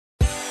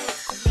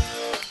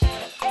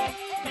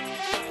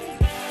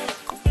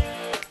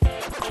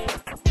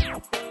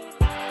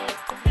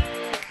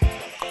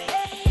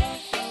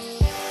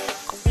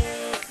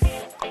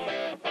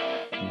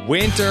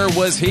Winter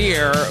was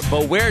here,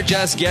 but we're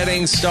just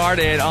getting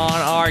started on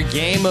our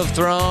Game of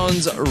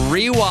Thrones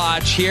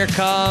rewatch. Here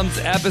comes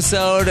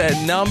episode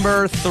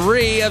number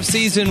 3 of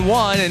season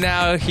 1, and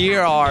now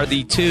here are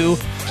the 2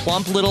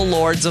 plump little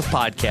lords of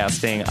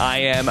podcasting. I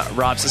am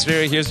Rob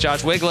Suspiria. Here's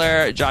Josh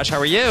Wigler. Josh, how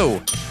are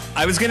you?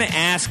 I was going to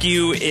ask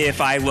you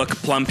if I look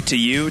plump to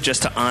you,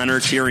 just to honor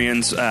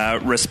Tyrion's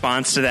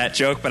response to that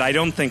joke, but I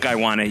don't think I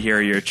want to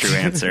hear your true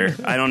answer.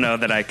 I don't know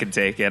that I could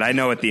take it. I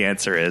know what the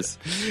answer is.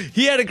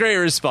 He had a great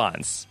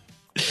response.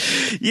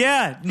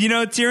 Yeah, you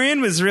know,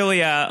 Tyrion was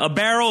really a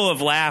barrel of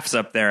laughs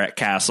up there at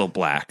Castle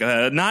Black.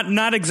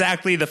 Not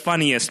exactly the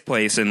funniest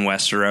place in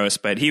Westeros,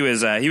 but he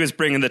was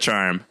bringing the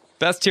charm.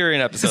 Best Tyrion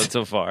episode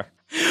so far.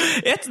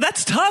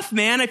 That's tough,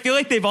 man. I feel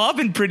like they've all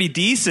been pretty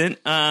decent.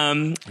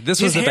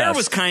 This was his the hair best.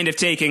 Was kind of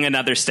taking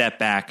another step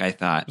back, I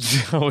thought.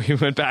 Oh, he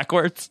went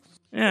backwards?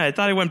 Yeah, I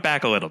thought he went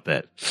back a little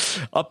bit.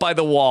 Up by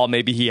the wall,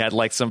 maybe he had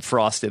like some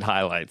frosted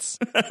highlights.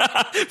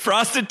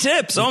 Frosted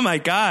tips. Oh, my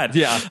God.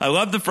 Yeah. I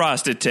love the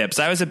frosted tips.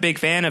 I was a big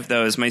fan of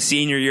those my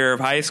senior year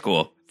of high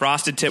school.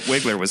 Frosted tip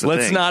Wiggler was a thing.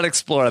 Let's not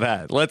explore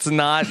that. Let's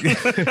not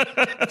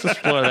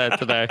explore that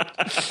today.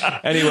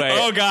 Anyway.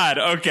 Oh, God.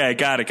 Okay.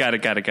 Got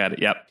it.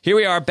 Yep. Here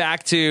we are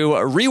back to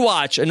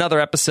rewatch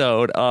another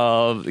episode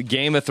of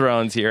Game of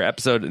Thrones here.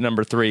 Episode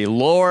number 3,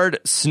 Lord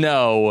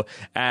Snow.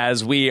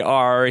 As we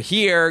are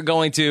here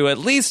going to at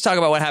least talk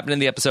about what happened in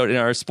the episode in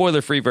our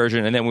spoiler-free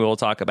version. And then we will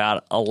talk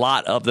about a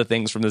lot of the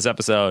things from this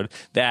episode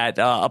that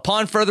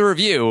upon further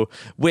review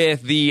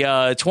with the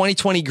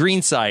 2020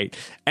 green site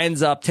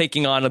ends up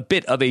taking on a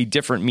bit of a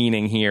different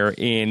meaning here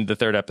in the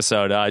 3rd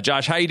episode.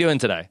 Josh, how are you doing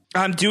today?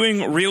 I'm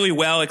doing really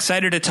well.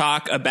 Excited to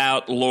talk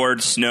about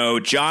Lord Snow,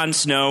 Jon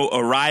Snow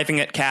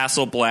arriving at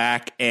Castle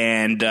Black,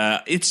 and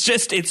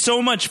it's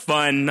so much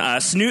fun.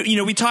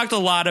 We talked a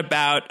lot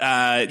about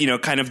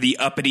kind of the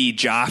uppity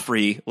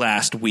Joffrey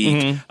last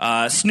week.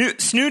 Mm-hmm.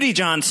 Snooty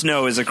Jon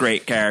Snow is a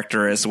great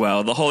character as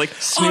well. The whole like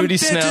Snooty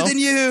I'm better Snow than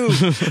you.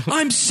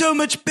 I'm so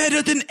much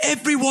better than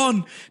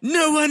everyone.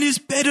 No one is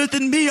better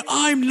than me.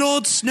 I'm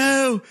Lord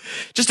Snow.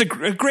 Just a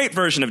great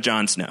version of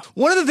Jon Snow.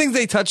 One of the things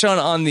they touch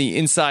on the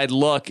inside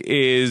look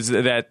is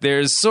that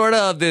there's sort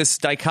of this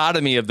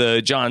dichotomy of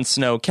the Jon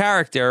Snow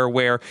character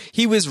where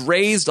he was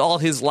raised all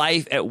his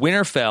life at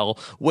Winterfell,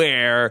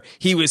 where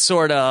he was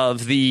sort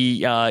of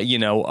the, I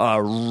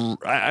don't want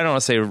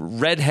to say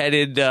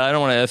redheaded. I don't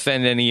want to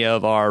offend any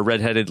of our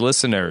redheaded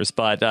listeners,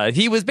 but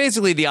he was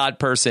basically the odd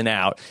person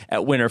out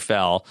at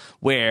Winterfell,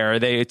 where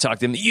they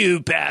talked to him, "You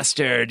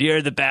bastard,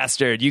 you're the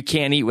bastard. You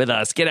can't eat with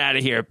us. Get out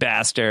of here,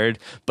 bastard."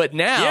 But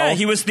now, yeah,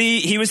 he was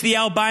the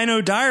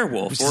albino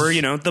direwolf, or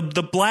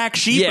the black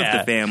sheep of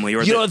the family,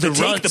 or you're the runt,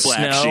 take the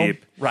black Snow.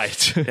 sheep.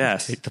 Right.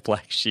 Yes. Take the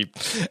black sheep.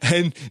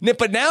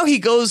 But now he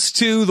goes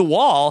to the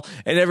wall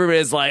and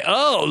everybody's like,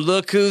 "Oh,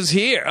 look who's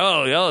here.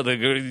 Oh,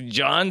 the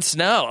Jon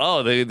Snow.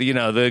 Oh,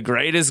 the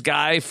greatest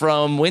guy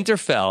from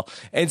Winterfell."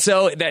 And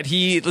so that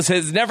he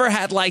has never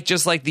had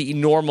just the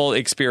normal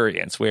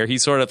experience where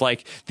he's sort of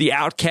like the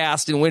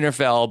outcast in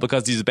Winterfell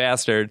because he's a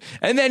bastard.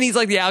 And then he's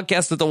like the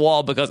outcast at the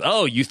wall because,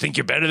 "Oh, you think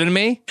you're better than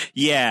me?"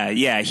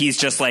 Yeah. He's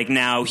just like,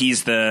 now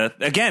he's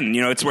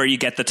it's where you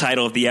get the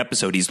title of the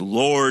episode. He's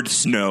Lord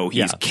Snow.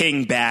 He's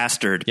King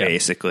Bastard,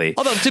 basically.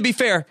 Although, to be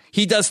fair,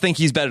 he does think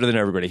he's better than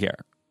everybody here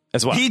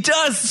as well. He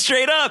does,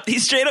 straight up. He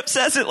straight up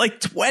says it like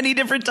 20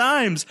 different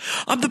times.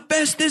 "I'm the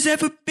best there's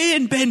ever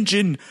been,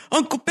 Benjen.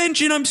 Uncle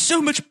Benjen, I'm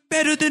so much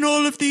better than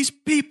all of these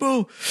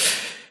people."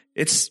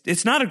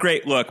 It's not a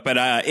great look, but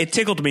it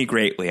tickled me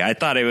greatly. I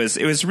thought it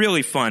was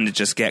really fun to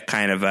just get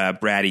kind of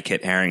bratty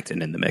Kit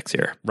Harington in the mix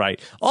here.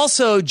 Right.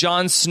 Also,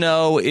 Jon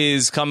Snow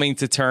is coming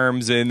to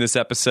terms in this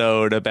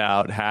episode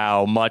about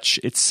how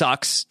much it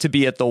sucks to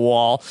be at the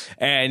wall,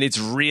 and it's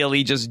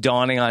really just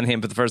dawning on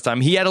him for the first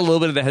time. He had a little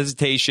bit of the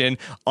hesitation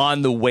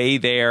on the way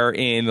there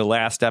in the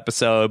last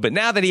episode, but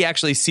now that he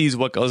actually sees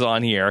what goes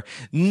on here,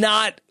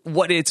 not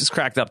what it's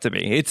cracked up to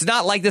be. It's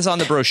not like this on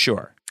the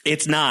brochure.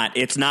 It's not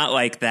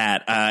like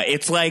that.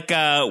 It's like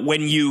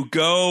when you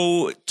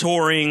go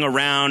touring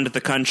around the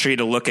country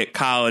to look at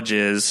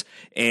colleges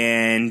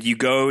and you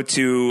go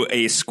to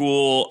a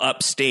school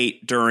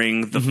upstate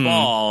during the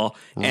fall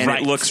and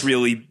it looks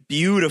really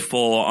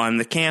beautiful on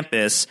the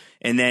campus.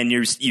 And then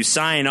you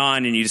sign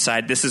on and you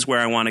decide this is where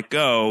I want to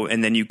go.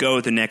 And then you go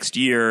the next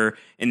year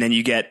and then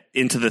you get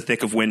into the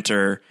thick of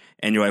winter.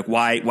 And you're like,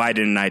 why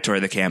didn't I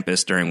tour the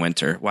campus during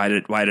winter? Why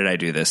did I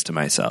do this to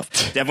myself?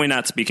 Definitely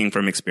not speaking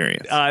from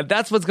experience.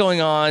 That's what's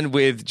going on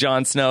with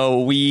Jon Snow.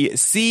 We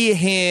see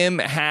him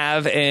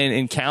have an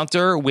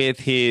encounter with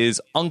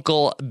his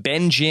uncle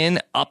Benjen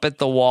up at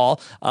the wall,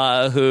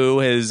 who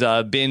has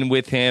been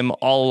with him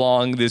all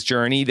along this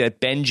journey.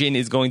 That Benjen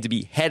is going to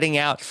be heading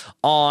out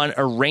on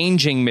a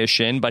ranging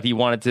mission, but he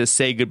wanted to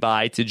say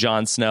goodbye to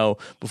Jon Snow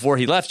before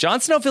he left.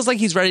 Jon Snow feels like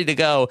he's ready to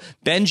go.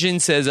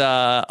 Benjen says,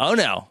 "Oh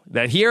no,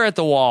 that here at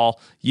the wall,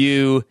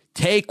 you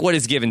take what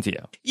is given to you."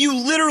 You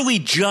literally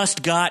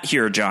just got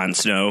here, Jon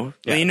Snow.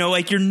 Yeah.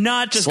 You're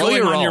not just Slow going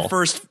your on your roll.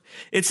 first.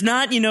 It's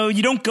not,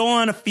 you don't go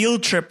on a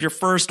field trip your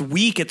first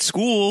week at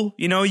school.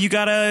 You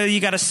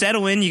gotta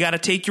settle in. You gotta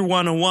take your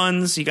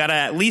 101s. You gotta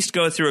at least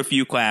go through a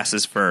few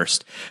classes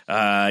first.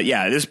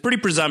 It was pretty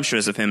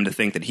presumptuous of him to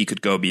think that he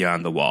could go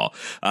beyond the wall.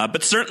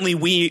 But certainly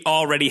we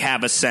already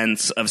have a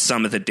sense of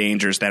some of the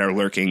dangers that are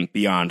lurking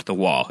beyond the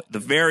wall. The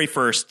very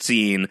first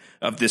scene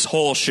of this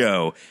whole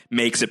show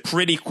makes it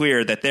pretty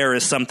clear that there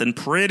is something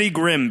pretty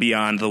grim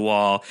beyond the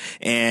wall,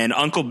 and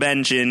Uncle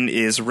Benjen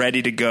is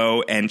ready to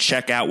go and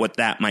check out what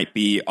that might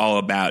be all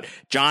about.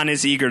 Jon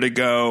is eager to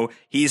go.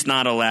 He's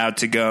not allowed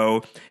to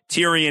go.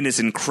 Tyrion is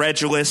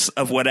incredulous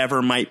of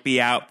whatever might be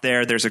out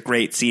there. There's a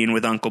great scene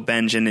with Uncle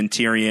Benjen and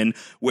Tyrion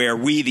where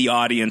we, the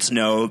audience,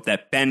 know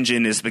that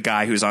Benjen is the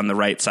guy who's on the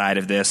right side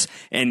of this.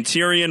 And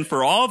Tyrion,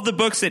 for all of the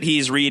books that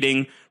he's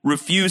reading,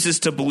 refuses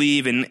to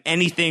believe in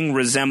anything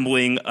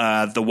resembling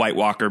the White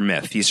Walker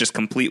myth. He's just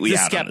completely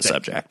out on the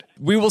subject.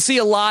 We will see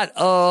a lot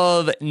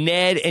of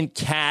Ned and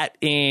Cat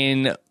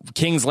in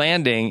King's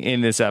Landing in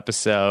this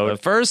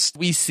episode. First,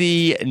 we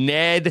see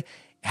Ned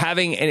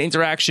having an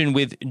interaction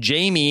with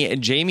Jaime,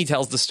 and Jaime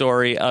tells the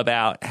story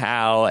about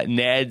how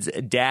Ned's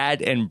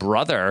dad and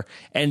brother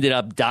ended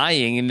up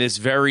dying in this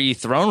very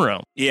throne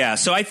room. Yeah,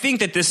 so I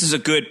think that this is a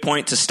good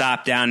point to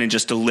stop down and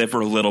just deliver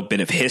a little bit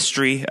of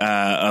history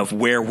of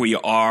where we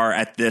are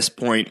at this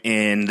point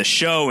in the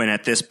show and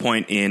at this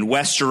point in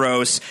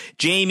Westeros.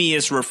 Jaime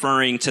is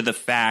referring to the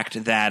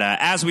fact that,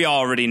 as we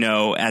already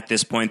know at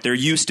this point, there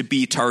used to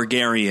be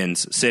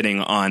Targaryens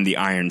sitting on the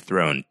Iron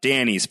Throne.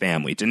 Dany's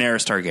family,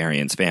 Daenerys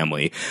Targaryen's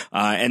family.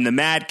 And the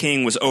Mad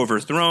King was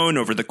overthrown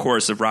over the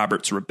course of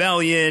Robert's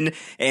rebellion,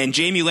 and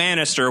Jaime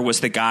Lannister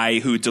was the guy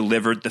who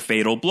delivered the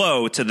fatal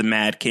blow to the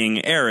Mad King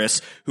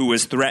Aerys, who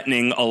was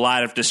threatening a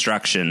lot of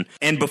destruction.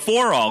 And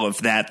before all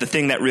of that, the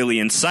thing that really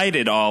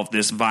incited all of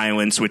this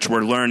violence, which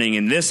we're learning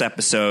in this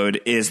episode,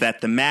 is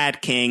that the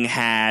Mad King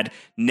had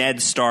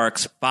Ned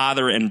Stark's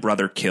father and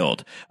brother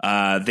killed.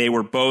 They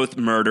were both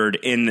murdered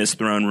in this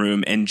throne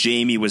room, and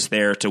Jaime was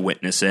there to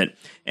witness it.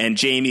 And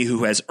Jaime,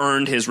 who has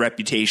earned his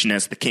reputation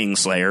as the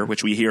Kingslayer,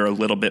 which we hear a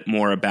little bit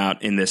more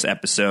about in this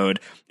episode,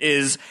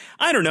 is,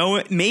 I don't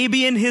know,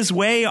 maybe in his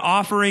way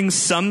offering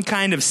some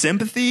kind of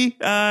sympathy,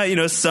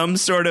 some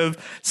sort of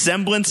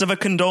semblance of a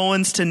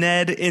condolence to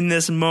Ned in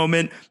this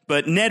moment.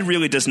 But Ned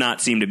really does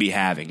not seem to be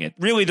having it.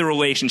 Really, the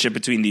relationship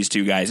between these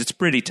two guys, it's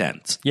pretty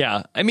tense.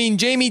 Yeah. I mean,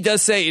 Jaime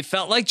does say it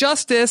felt like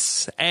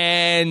justice.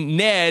 And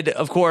Ned,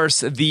 of course,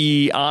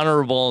 the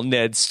honorable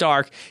Ned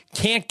Stark,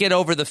 can't get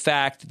over the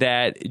fact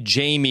that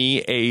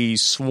Jaime, a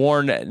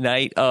sworn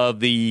knight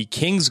of the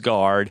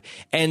Kingsguard,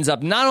 ends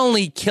up not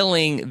only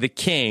killing the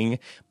king,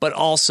 but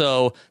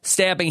also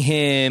stabbing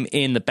him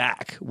in the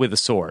back with a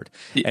sword.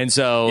 And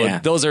so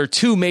those are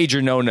two major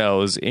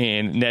no-nos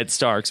in Ned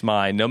Stark's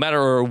mind, no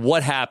matter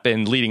what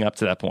happened leading up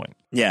to that point.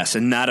 Yes,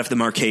 and not of the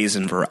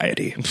Marquesan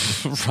variety.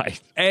 Right.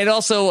 And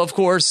also, of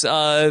course,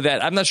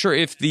 that I'm not sure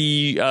if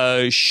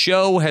the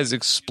show has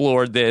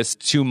explored this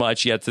too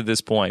much yet to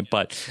this point,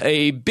 but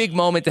a big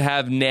moment to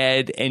have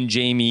Ned and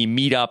Jaime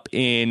meet up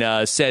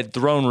in said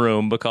throne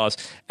room, because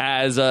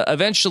as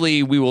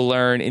eventually we will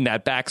learn in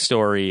that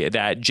backstory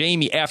that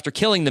Jaime, after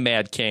killing the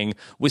Mad King,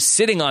 was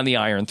sitting on the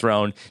Iron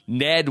Throne.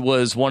 Ned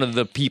was one of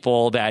the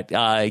people that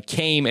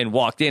came and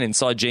walked in and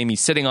saw Jaime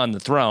sitting on the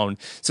throne.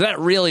 So that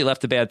really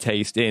left a bad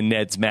taste in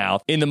Ned's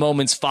mouth in the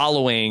moments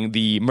following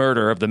the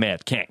murder of the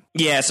Mad King.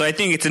 Yeah, so I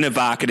think it's an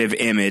evocative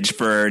image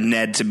for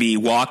Ned to be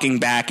walking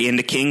back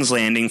into King's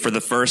Landing for the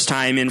first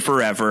time in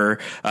forever.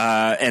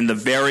 And the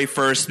very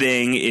first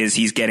thing is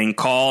he's getting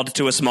called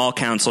to a small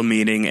council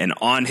meeting, and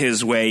on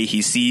his way,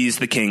 he sees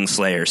the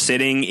Kingslayer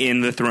sitting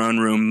in the throne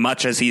room,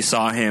 much as he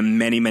saw him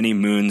many, many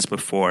moons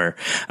before.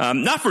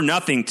 Not for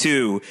nothing,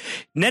 too.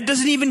 Ned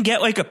doesn't even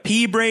get like a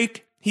pee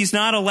break. He's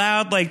not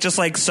allowed just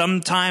some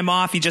time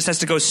off. He just has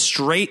to go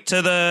straight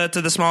to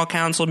the small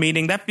council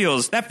meeting. That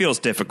feels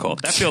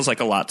difficult. That feels like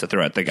a lot to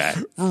throw at the guy.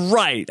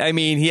 Right. I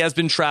mean, he has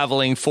been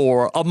traveling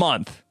for a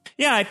month.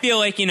 Yeah, I feel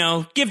like,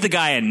 give the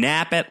guy a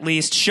nap at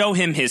least. Show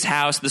him his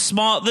house. The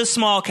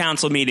small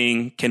council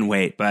meeting can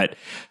wait. But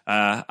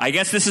I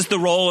guess this is the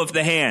role of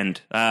the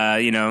hand.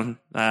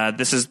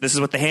 This is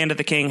what the hand of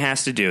the king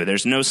has to do.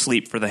 There's no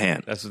sleep for the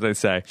hand. That's what they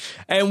say.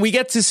 And we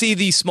get to see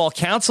the small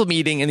council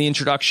meeting and the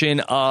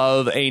introduction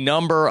of a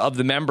number of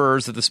the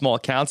members of the small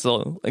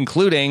council,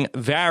 including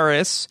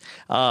Varys,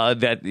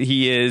 that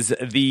he is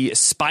the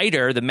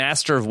spider, the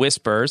master of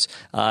whispers.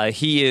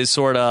 He is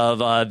sort of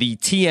the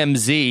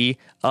TMZ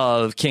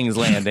of King's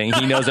Landing.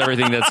 He knows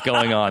everything that's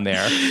going on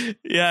there.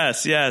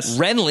 Yes.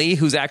 Renly,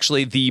 who's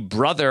actually the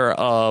brother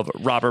of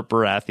Robert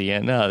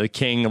Baratheon, the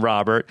King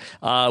Robert.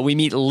 We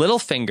meet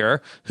Littlefinger,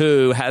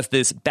 who has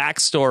this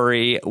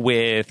backstory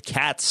with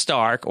Cat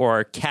Stark,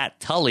 or Cat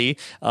Tully,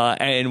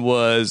 and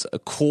was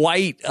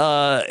quite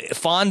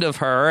fond of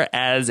her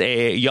as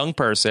a young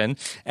person,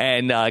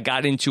 and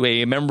got into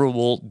a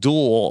memorable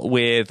duel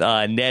with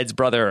Ned's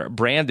brother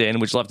Brandon,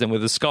 which left him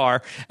with a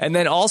scar. And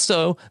then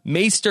also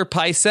Maester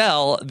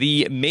Pycelle, Pycelle,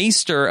 the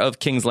Maester of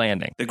King's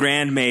Landing. The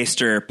Grand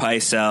Maester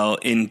Pycelle,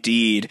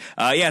 indeed.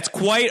 It's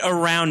quite a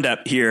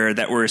roundup here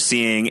that we're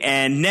seeing,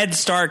 and Ned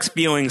Stark's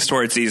feelings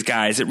towards these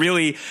guys, it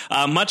really,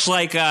 much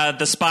like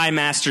the Spy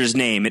Master's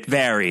name, it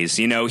varies.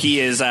 You know, he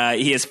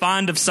is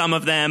fond of some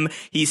of them.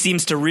 He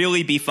seems to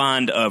really be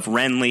fond of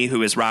Renly,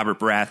 who is Robert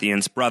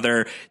Baratheon's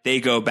brother. They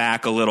go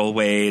back a little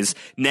ways.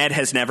 Ned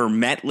has never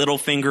met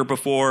Littlefinger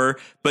before,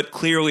 but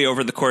clearly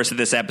over the course of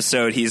this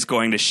episode, he's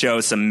going to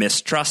show some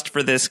mistrust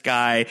for this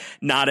guy.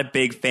 Not a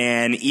big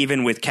fan,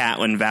 even with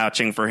Catelyn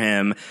vouching for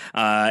him.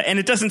 And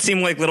it doesn't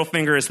seem like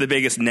Littlefinger is the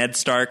biggest Ned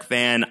Stark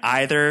fan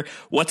either.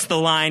 What's the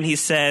line he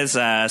says?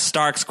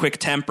 Stark's quick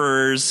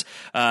tempers,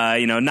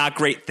 not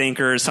great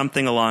thinkers,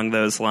 something along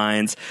those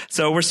lines.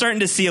 So we're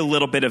starting to see a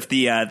little bit of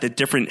the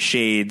different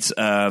shades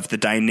of the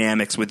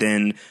dynamics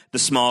within the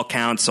small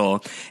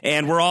council.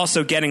 And we're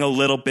also getting a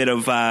little bit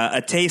of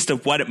a taste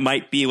of what it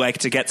might be like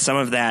to get some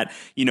of that,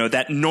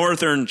 that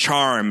northern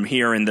charm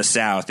here in the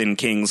South in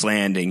King's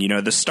Landing.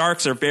 The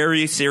Starks are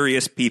very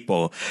serious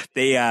people.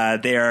 They're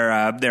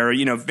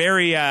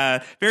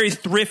very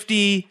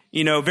thrifty,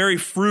 very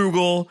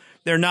frugal.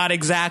 They're not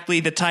exactly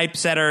the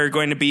types that are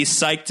going to be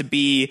psyched to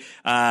be,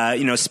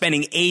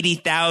 spending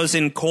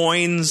 80,000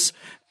 coins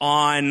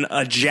on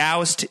a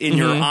joust in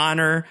your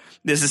honor.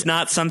 This is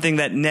not something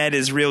that Ned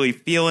is really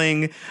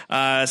feeling.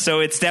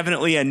 So it's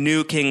definitely a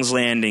new King's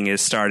Landing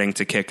is starting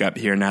to kick up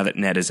here now that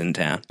Ned is in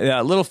town. Yeah,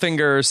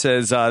 Littlefinger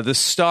says the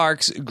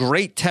Starks,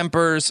 great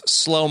tempers,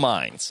 slow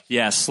minds.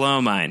 Yeah, slow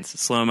minds.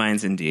 Slow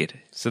minds indeed.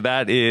 So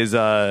that is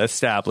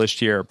established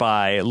here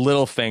by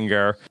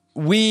Littlefinger.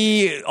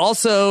 We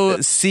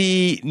also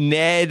see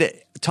Ned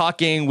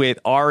talking with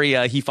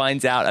Arya. He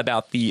finds out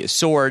about the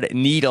sword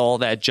needle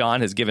that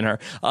Jon has given her.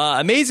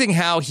 Amazing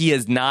how he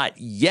has not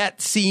yet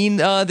seen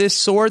this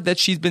sword that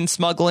she's been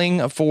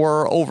smuggling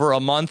for over a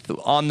month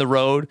on the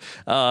road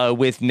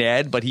with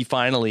Ned, but he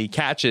finally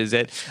catches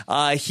it.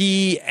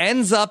 He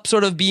ends up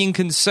sort of being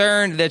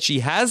concerned that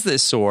she has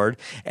this sword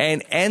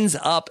and ends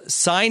up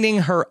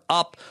signing her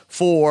up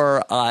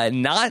for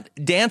not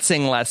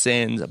dancing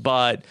lessons,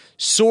 but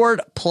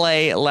sword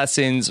play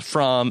lessons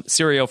from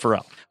Syrio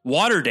Forel.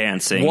 Water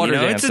dancing.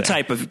 It's a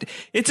type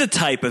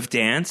of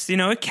dance.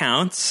 It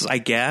counts, I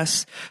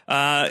guess.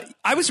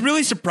 I was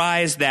really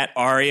surprised that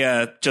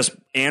Arya just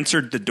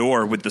answered the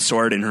door with the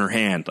sword in her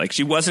hand. Like,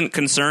 she wasn't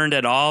concerned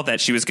at all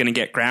that she was going to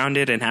get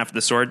grounded and have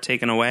the sword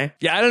taken away.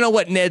 Yeah, I don't know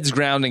what Ned's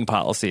grounding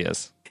policy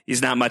is.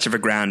 He's not much of a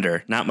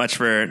grounder, not much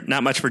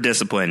for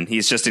discipline.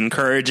 He's just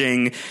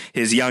encouraging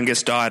his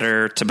youngest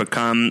daughter to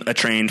become a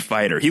trained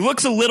fighter. He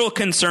looks a little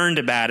concerned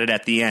about it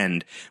at the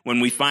end when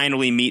we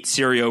finally meet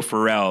Syrio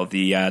Forel,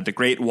 the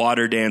great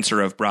water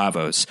dancer of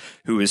Braavos,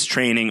 who is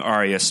training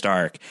Arya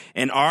Stark.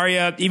 And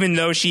Arya, even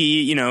though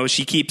she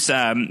keeps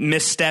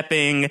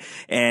misstepping,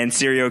 and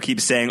Syrio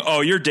keeps saying, "Oh,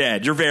 you're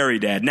dead. You're very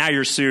dead. Now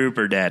you're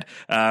super dead."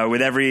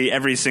 With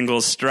every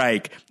single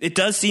strike, it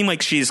does seem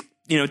like she's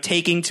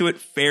taking to it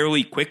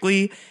fairly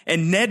quickly.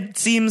 And Ned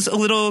seems a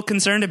little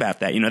concerned about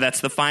that. That's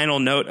the final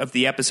note of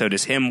the episode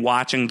is him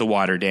watching the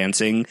water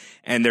dancing.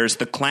 And there's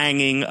the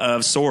clanging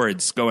of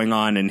swords going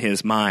on in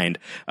his mind.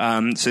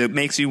 So it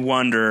makes you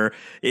wonder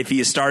if he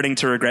is starting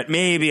to regret,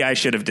 maybe I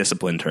should have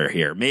disciplined her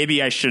here.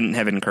 Maybe I shouldn't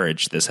have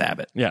encouraged this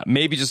habit. Yeah,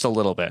 maybe just a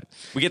little bit.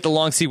 We get the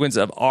long sequence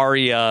of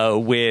Arya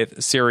with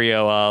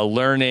Syrio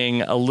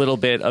learning a little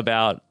bit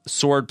about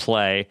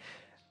swordplay.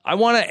 I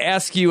want to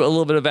ask you a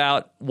little bit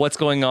about what's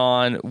going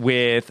on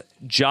with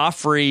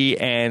Joffrey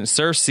and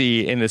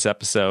Cersei in this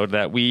episode,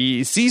 that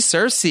we see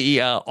Cersei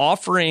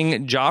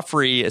offering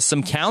Joffrey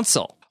some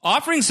counsel.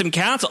 Offering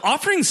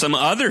some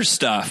other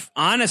stuff.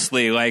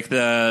 Honestly, like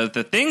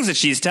the things that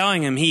she's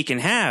telling him he can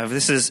have.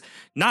 This is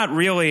not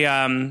really,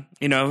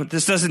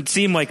 this doesn't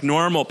seem like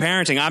normal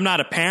parenting. I'm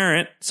not a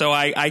parent, so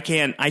I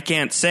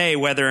can't say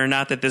whether or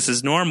not that this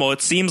is normal.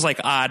 It seems like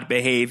odd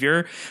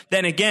behavior.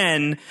 Then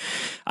again,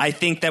 I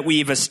think that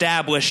we've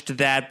established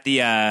that the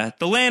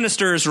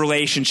Lannisters'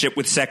 relationship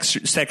with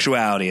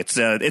sexuality,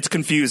 it's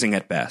confusing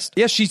at best.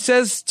 Yeah, she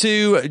says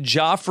to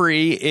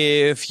Joffrey,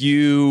 if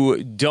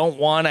you don't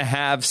want to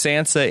have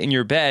Sansa in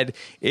your bed,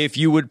 if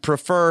you would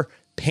prefer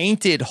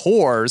painted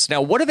whores.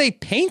 Now, what are they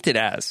painted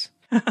as?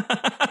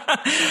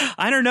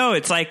 I don't know.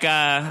 It's like,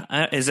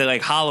 is it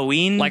like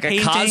Halloween? Like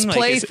painting? A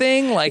cosplay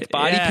thing? Like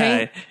body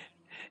paint?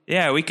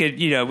 Yeah, we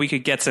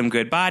could get some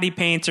good body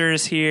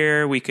painters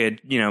here. We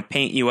could,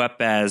 paint you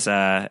up as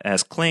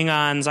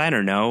Klingons. I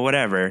don't know,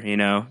 whatever,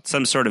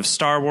 some sort of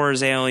Star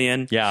Wars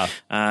alien. Yeah.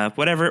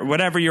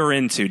 Whatever you're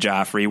into,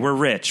 Joffrey. We're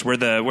rich. We're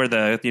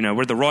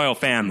the royal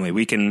family.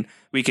 We can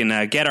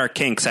get our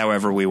kinks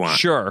however we want.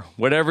 Sure,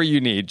 whatever you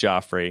need,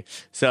 Joffrey.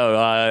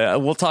 So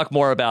we'll talk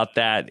more about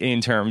that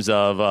in terms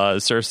of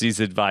Cersei's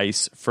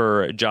advice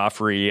for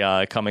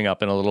Joffrey coming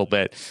up in a little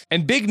bit.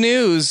 And big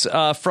news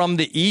from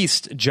the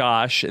East,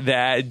 Josh,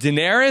 that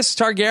Daenerys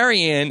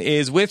Targaryen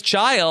is with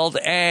child,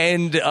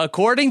 and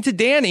according to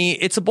Dany,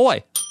 it's a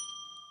boy.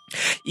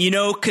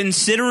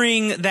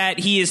 Considering that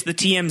he is the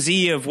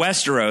TMZ of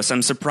Westeros,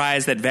 I'm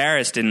surprised that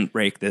Varys didn't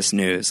break this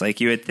news. Like,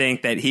 you would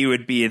think that he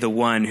would be the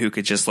one who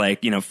could just,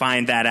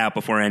 find that out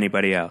before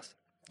anybody else.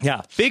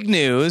 Yeah, big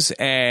news,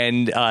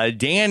 and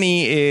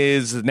Dany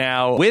is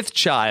now with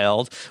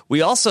child.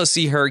 We also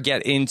see her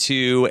get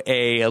into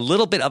a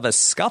little bit of a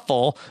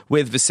scuffle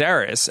with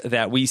Viserys,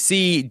 that we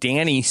see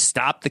Dany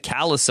stop the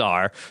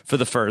Khalasar for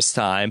the first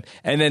time,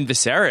 and then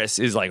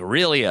Viserys is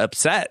really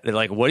upset. They're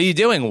like, what are you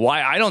doing?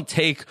 Why? I don't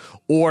take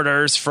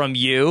orders from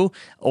you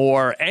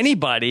or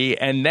anybody.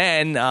 And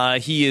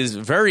then he is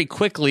very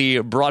quickly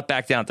brought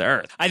back down to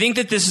earth. I think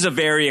that this is a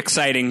very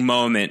exciting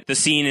moment, the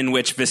scene in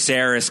which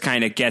Viserys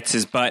kind of gets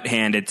his butt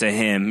handed to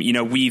him.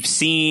 We've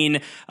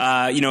seen,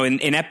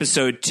 in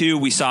episode 2,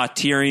 we saw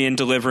Tyrion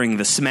delivering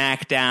the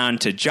smackdown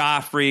to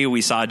Joffrey.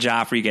 We saw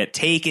Joffrey get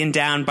taken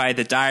down by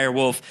the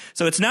direwolf.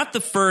 So it's not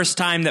the first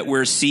time that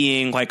we're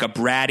seeing a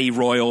bratty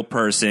royal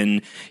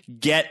person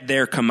get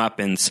their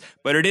comeuppance,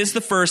 but it is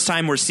the first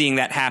time we're seeing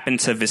that happen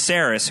to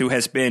Viserys, who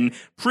has been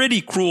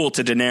pretty cruel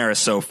to Daenerys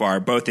so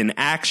far, both in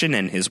action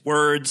and his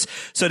words.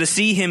 So to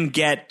see him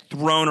get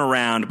thrown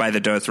around by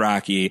the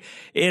Dothraki,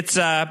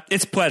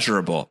 it's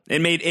pleasurable.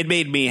 It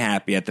made me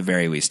happy at the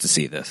very least to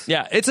see this.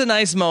 Yeah, it's a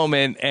nice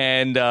moment,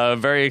 and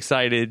very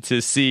excited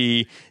to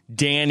see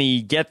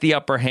Dany get the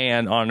upper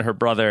hand on her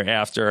brother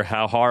after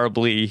how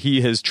horribly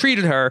he has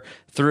treated her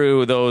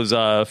through those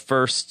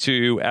first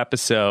 2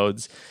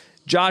 episodes.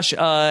 Josh,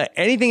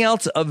 anything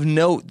else of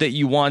note that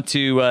you want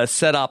to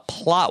set up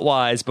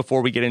plot-wise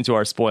before we get into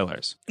our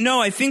spoilers?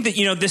 No, I think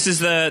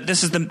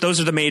that those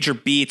are the major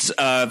beats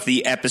of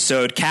the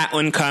episode.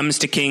 Catelyn comes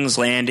to King's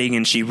Landing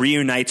and she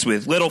reunites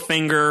with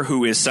Littlefinger,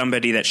 who is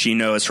somebody that she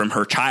knows from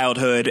her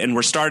childhood, and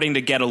we're starting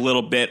to get a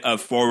little bit of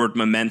forward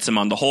momentum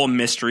on the whole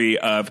mystery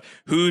of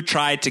who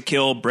tried to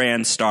kill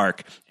Bran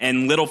Stark.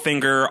 And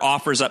Littlefinger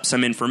offers up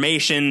some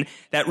information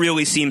that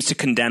really seems to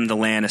condemn the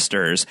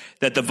Lannisters,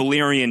 that the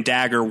Valyrian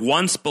dagger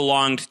once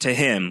belonged to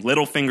him.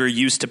 Littlefinger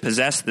used to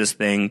possess this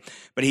thing,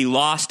 but he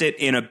lost it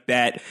in a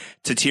bet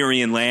to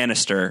Tyrion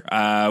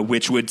Lannister,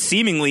 which would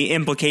seemingly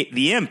implicate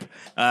the Imp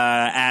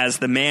as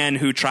the man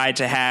who tried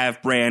to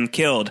have Bran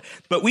killed.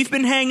 But we've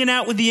been hanging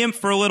out with the Imp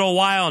for a little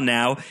while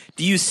now.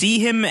 Do you see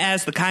him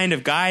as the kind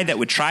of guy that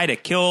would try to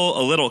kill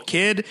a little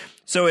kid?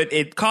 So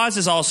it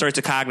causes all sorts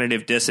of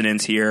cognitive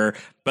dissonance here,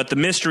 but the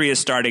mystery is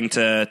starting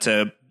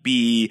to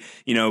be,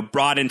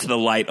 brought into the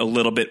light a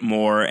little bit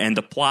more, and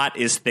the plot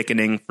is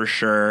thickening for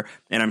sure.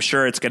 And I'm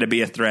sure it's going to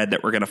be a thread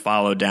that we're going to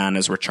follow down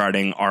as we're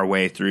charting our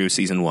way through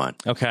season 1.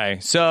 Okay,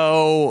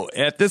 so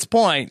at this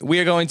point, we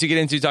are going to get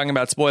into talking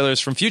about spoilers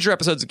from future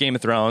episodes of Game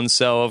of Thrones.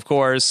 So, of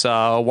course,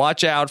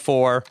 watch out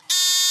for...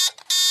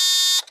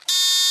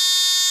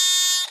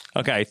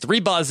 Okay, 3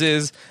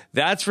 buzzes.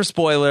 That's for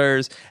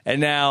spoilers.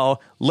 And now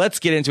let's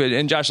get into it.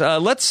 And Josh,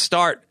 let's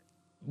start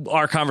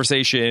our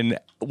conversation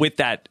with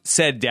that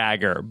said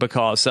dagger,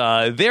 because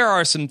there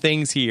are some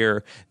things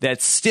here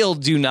that still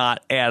do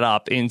not add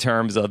up in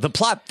terms of the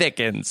plot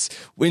thickens,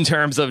 in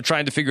terms of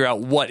trying to figure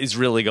out what is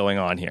really going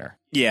on here.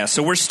 Yeah,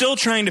 so we're still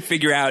trying to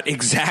figure out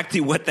exactly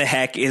what the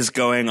heck is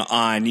going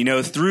on.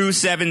 Through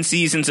 7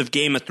 seasons of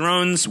Game of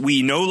Thrones,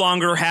 we no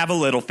longer have a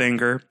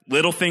Littlefinger.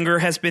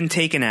 Littlefinger has been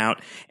taken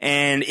out,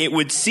 and it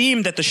would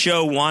seem that the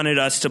show wanted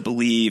us to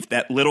believe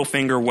that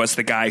Littlefinger was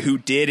the guy who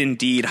did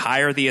indeed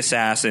hire the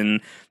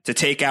assassin to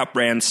take out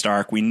Bran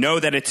Stark. We know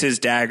that it's his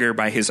dagger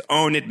by his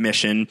own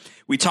admission.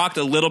 We talked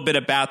a little bit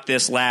about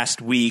this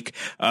last week.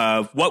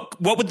 What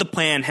would the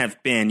plan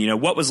have been?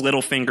 What was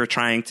Littlefinger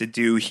trying to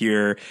do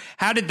here?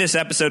 How did this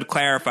episode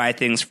clarify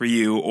things for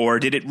you, or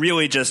did it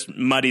really just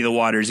muddy the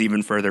waters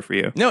even further for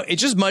you? No, it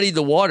just muddied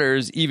the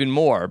waters even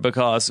more,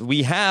 because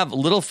we have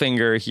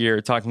Littlefinger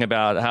here talking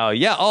about how,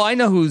 I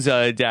know whose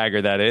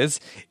dagger that is.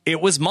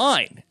 It was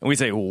mine. And we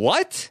say,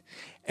 what?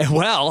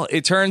 Well,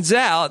 it turns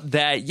out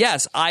that,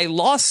 yes, I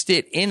lost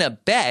it in a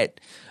bet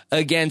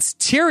against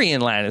Tyrion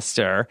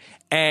Lannister,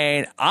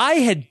 and I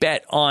had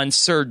bet on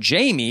Sir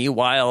Jaime,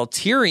 while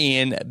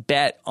Tyrion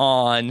bet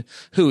on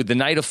who? The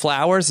Knight of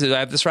Flowers? Did I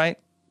have this right?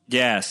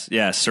 Yes,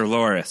 Sir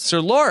Loras. Sir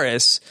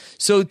Loras.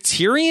 So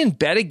Tyrion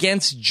bet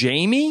against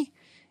Jaime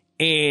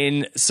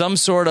in some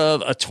sort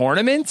of a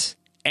tournament,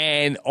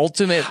 and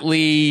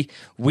ultimately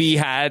we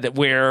had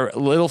where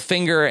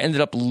Littlefinger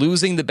ended up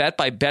losing the bet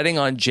by betting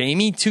on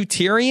Jaime to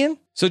Tyrion.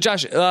 So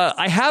Josh,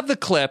 I have the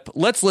clip.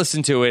 Let's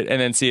listen to it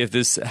and then see if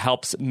this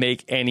helps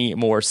make any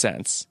more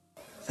sense.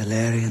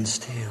 Valyrian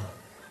steel.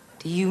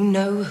 Do you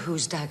know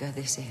whose dagger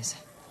this is?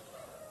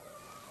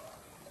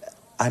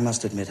 I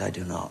must admit I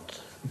do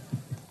not.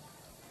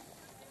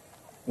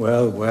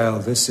 Well,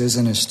 this is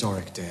an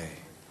historic day.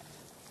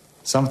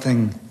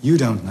 Something you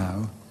don't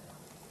know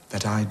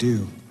that I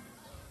do.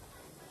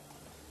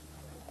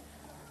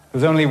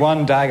 There's only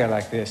one dagger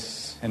like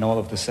this in all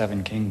of the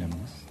 7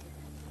 kingdoms.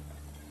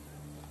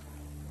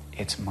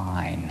 It's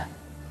mine.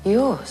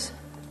 Yours?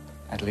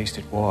 At least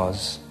it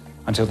was,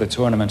 until the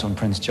tournament on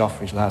Prince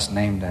Joffrey's last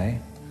name day.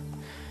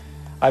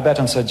 I bet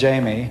on Sir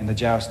Jaime in the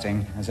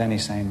jousting, as any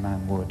sane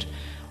man would,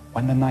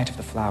 when the Knight of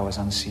the Flowers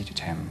unseated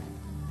him.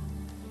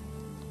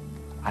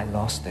 I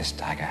lost this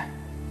dagger.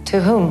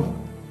 To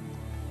whom?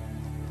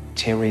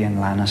 Tyrion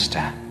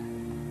Lannister,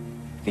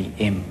 the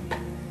imp.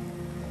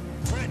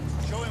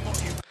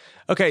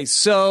 Okay,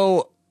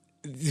 so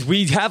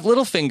we have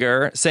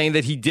Littlefinger saying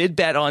that he did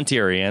bet on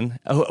Tyrion.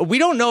 We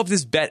don't know if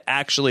this bet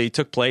actually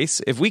took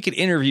place. If we could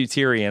interview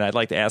Tyrion, I'd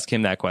like to ask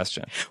him that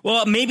question.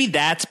 Well, maybe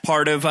that's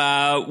part of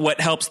what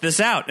helps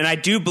this out. And I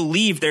do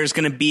believe there's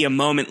going to be a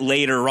moment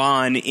later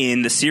on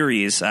in the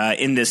series,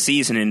 in this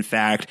season, in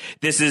fact.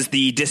 This is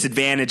the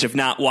disadvantage of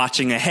not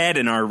watching ahead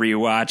in our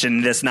rewatch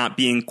and this not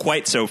being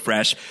quite so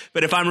fresh.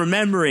 But if I'm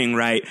remembering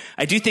right,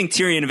 I do think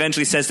Tyrion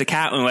eventually says to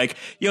Catelyn, like,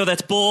 yo,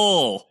 that's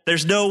bull.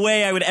 There's no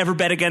way I would ever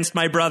bet against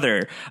my brother.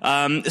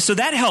 So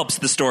that helps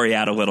the story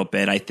out a little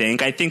bit, I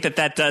think. I think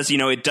that does,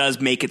 it does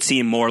make it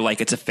seem more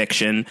like it's a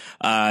fiction,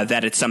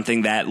 that it's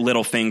something that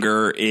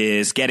Littlefinger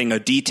is getting a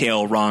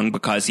detail wrong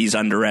because he's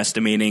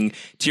underestimating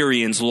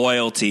Tyrion's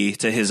loyalty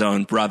to his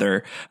own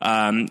brother.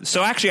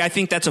 So actually, I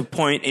think that's a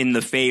point in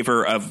the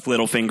favor of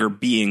Littlefinger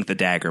being the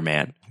Dagger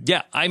Man.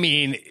 Yeah, I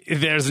mean,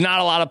 there's not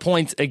a lot of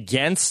points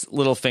against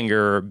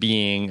Littlefinger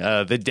being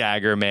the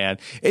Dagger Man.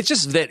 It's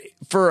just that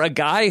for a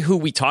guy who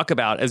we talk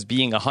about as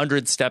being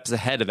 100 steps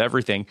ahead of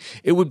everything,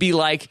 it would be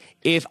like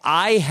if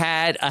I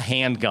had a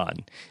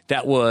handgun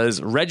that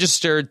was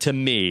registered to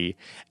me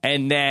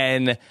and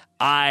then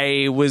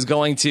I was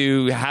going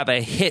to have a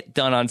hit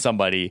done on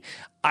somebody,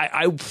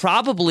 I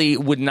probably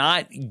would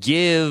not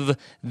give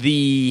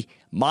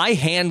my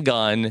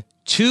handgun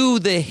to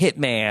the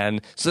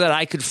hitman so that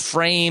I could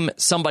frame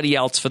somebody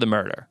else for the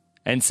murder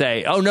and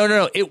say, oh,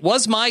 no, it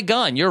was my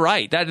gun. You're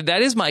right.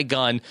 That is my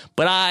gun.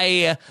 But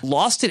I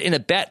lost it in a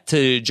bet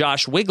to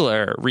Josh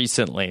Wigler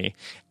recently.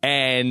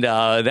 And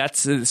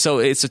so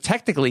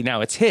technically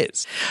now it's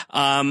his.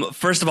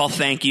 First of all,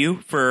 thank you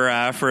for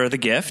the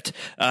gift.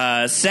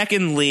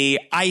 Secondly,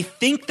 I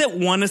think that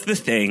one of the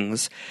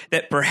things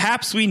that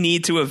perhaps we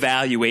need to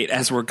evaluate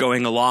as we're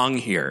going along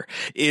here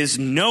is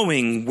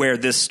knowing where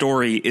this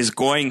story is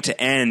going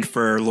to end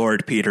for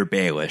Lord Peter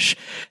Baelish.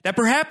 That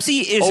perhaps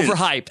he isn't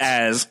overhyped,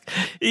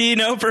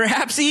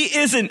 perhaps he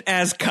isn't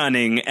as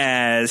cunning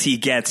as he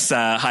gets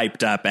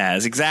hyped up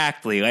as.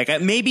 Exactly. Like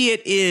maybe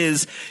it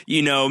is.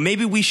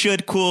 Maybe we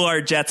should cool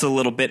our jets a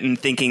little bit in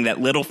thinking that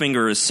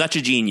Littlefinger is such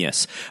a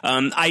genius.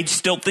 I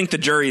still think the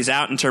jury's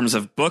out in terms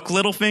of book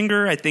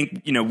Littlefinger. I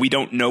think, we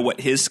don't know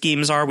what his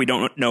schemes are. We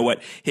don't know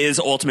what his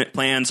ultimate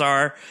plans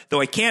are,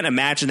 though I can't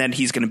imagine that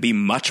he's going to be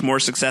much more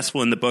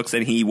successful in the books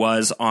than he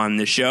was on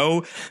the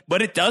show.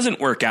 But it doesn't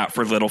work out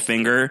for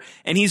Littlefinger,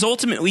 and he's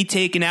ultimately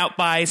taken out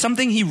by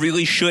something he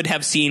really should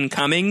have seen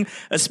coming,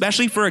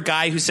 especially for a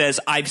guy who says,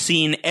 I've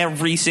seen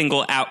every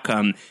single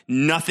outcome.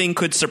 Nothing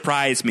could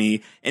surprise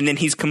me. And then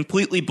he's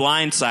completely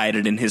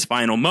blindsided in his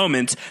final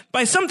moments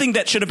by something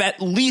that should have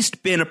at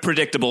least been a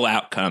predictable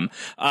outcome.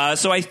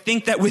 So I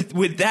think that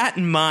with that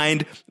in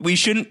mind, we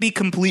shouldn't be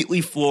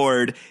completely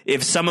floored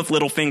if some of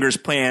Littlefinger's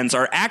plans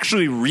are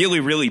actually really,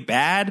 really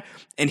bad.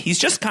 And he's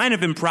just kind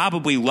of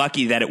improbably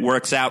lucky that it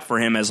works out for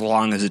him as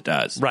long as it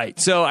does. Right.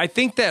 So I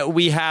think that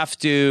we have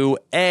to,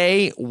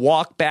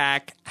 walk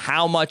back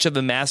how much of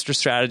a master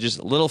strategist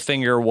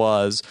Littlefinger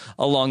was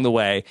along the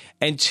way,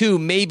 and 2,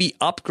 maybe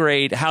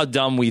upgrade how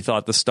dumb we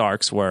thought the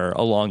Starks were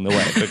along the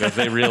way, because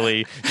they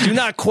really do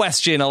not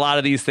question a lot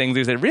of these things.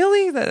 They say,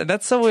 really?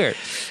 That's so weird.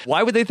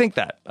 Why would they think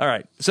that? All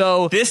right.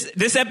 So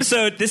this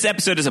episode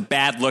is a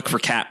bad look for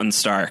Catelyn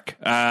Stark,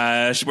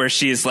 where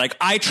she's like,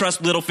 I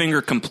trust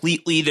Littlefinger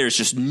completely. There's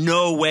just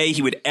no way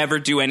he would ever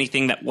do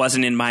anything that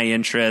wasn't in my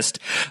interest.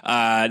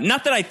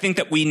 Not that I think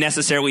that we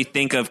necessarily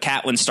think of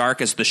Catelyn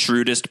Stark as the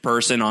shrewdest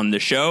person on the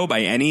show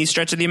by any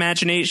stretch of the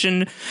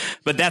imagination,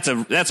 but that's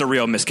a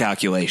real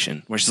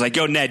miscalculation, where she's like,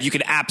 yo, Ned, you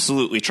can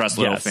absolutely trust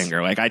Littlefinger.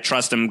 Yes. Like, I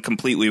trust him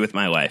completely with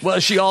my life. Well,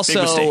 she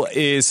also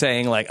is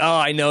saying, like, oh,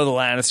 I know the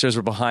Lannisters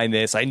were behind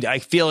this. I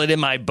feel it in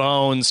my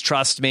bones.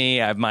 Trust me.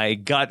 my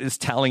gut is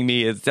telling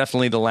me it's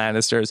definitely the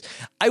Lannisters.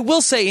 I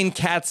will say in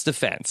Kat's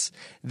defense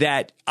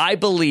that I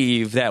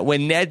believe that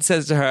when Ned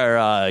says to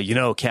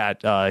her,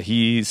 Kat,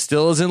 he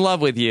still is in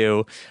love with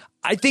you,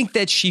 I think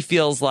that she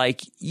feels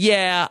like,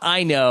 yeah,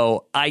 I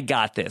know, I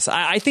got this.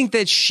 I think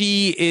that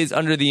she is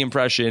under the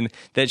impression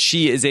that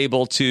she is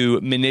able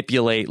to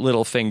manipulate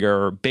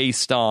Littlefinger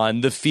based on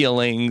the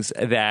feelings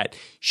that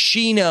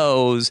she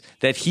knows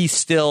that he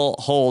still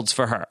holds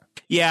for her.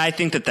 Yeah, I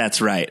think that that's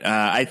right.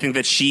 I think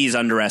that she's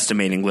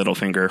underestimating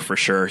Littlefinger for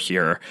sure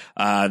here,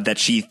 that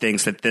she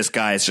thinks that this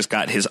guy has just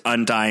got his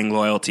undying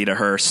loyalty to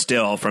her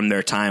still from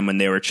their time when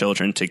they were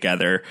children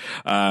together.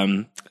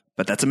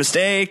 But that's a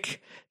mistake.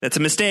 That's a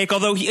mistake,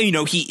 although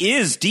he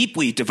is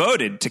deeply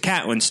devoted to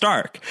Catelyn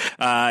Stark.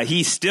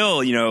 He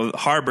still,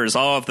 harbors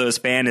all of those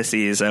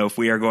fantasies of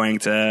we are going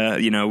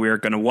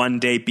to one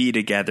day be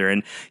together.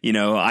 And,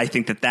 I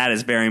think that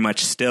is very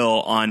much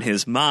still on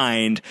his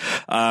mind.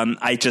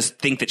 I just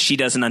think that she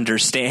doesn't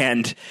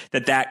understand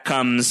that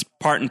comes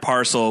part and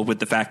parcel with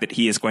the fact that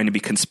he is going to be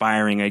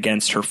conspiring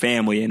against her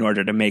family in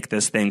order to make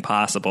this thing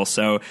possible.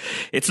 So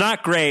it's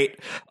not great.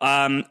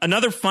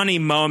 Another funny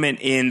moment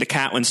in the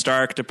Catelyn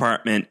Stark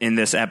department in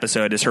this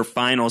episode is her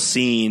final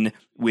scene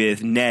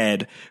with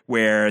Ned,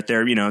 where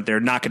they're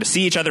not going to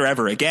see each other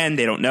ever again.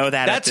 They don't know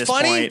that at this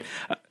point.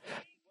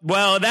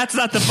 Well, that's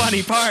not the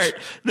funny part.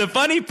 The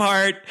funny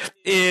part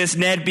is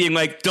Ned being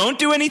like, don't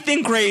do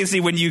anything crazy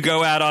when you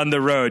go out on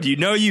the road. You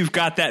know, you've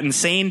got that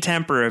insane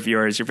temper of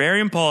yours. You're very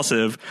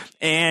impulsive.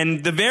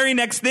 And the very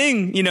next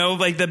thing,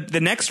 like the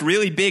next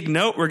really big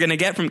note we're going to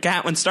get from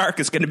Catelyn Stark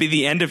is going to be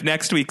the end of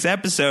next week's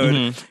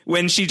episode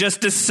when she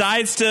just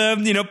decides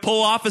to,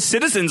 pull off a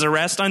citizen's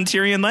arrest on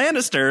Tyrion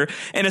Lannister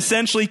and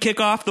essentially kick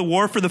off the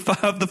war for the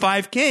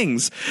Five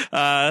Kings.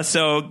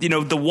 So,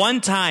 the one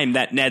time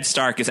that Ned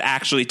Stark is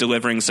actually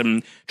delivering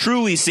some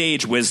truly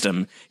sage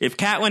wisdom, if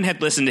Catelyn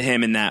had listened to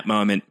him in that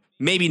moment,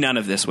 maybe none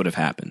of this would have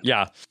happened.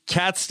 Yeah.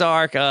 Cat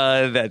Stark,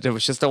 that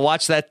was just to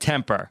watch that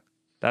temper.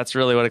 That's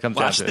really what it comes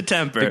down to. Watch the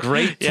temper. The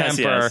great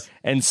temper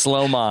and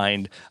slow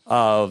mind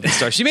of the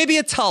Stark. She may be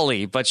a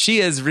Tully, but she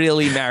is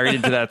really married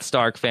into that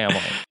Stark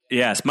family.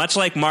 Yes, much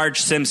like Marge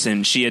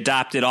Simpson, she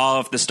adopted all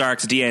of the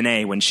Stark's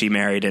DNA when she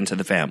married into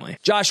the family.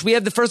 Josh, we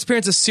have the first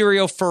appearance of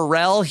Syrio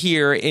Forel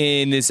here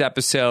in this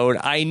episode.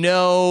 I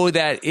know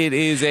that it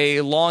is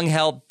a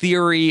long-held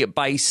theory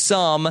by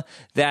some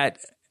that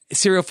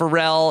Syrio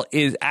Forel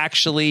is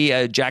actually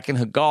Jaqen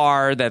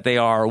H'ghar, that they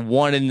are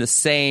one and the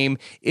same.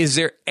 Is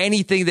there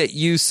anything that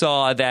you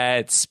saw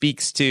that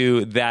speaks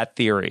to that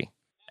theory?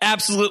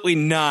 Absolutely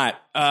not.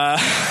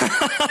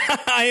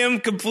 I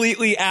am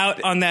completely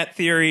out on that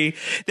theory.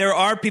 There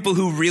are people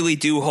who really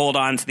do hold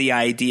on to the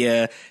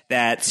idea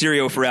that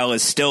Syrio Forel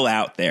is still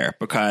out there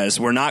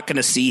because we're not going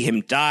to see him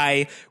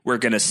die. We're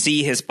going to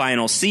see his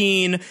final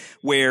scene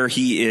where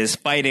he is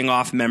fighting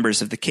off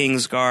members of the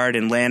Kingsguard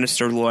and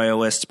Lannister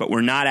loyalists, but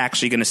we're not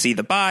actually going to see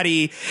the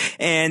body.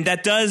 And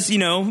that does,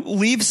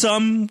 leave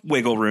some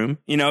wiggle room.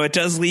 It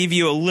does leave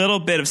you a little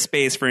bit of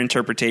space for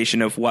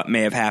interpretation of what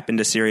may have happened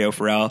to Syrio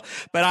Forel.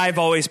 But I've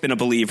always been a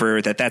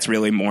believer that that's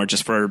really more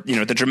just for,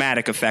 the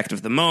dramatic effect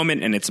of the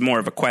moment, and it's more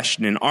of a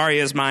question in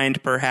Arya's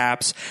mind,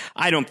 perhaps.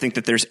 I don't think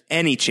that there's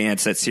any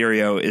chance that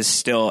Syrio is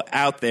still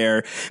out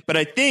there, but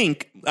I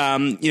think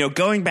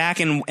going back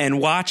and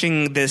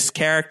watching this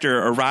character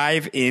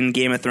arrive in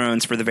Game of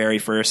Thrones for the very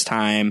first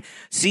time,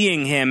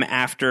 seeing him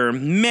after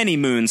many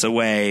moons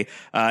away,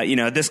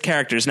 this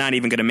character is not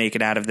even going to make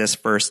it out of this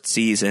first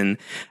season.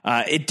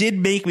 It did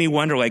make me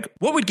wonder,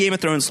 what would Game of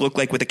Thrones look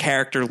like with a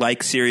character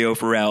like Syrio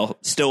Forel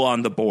still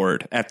on the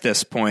board at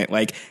this point?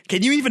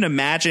 Can you even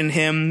imagine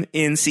him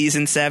in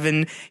season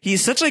 7?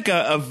 He's such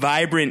a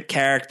vibrant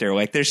character.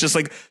 There's just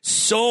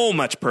so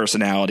much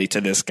personality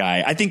to this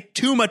guy. I think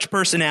too much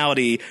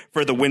personality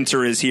for the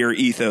winter is here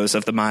ethos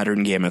of the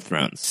modern Game of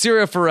Thrones.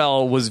 Syrio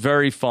Forel was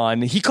very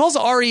fun. He calls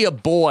Arya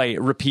boy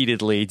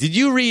repeatedly. Did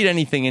you read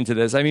anything into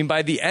this? I mean,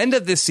 by the end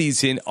of this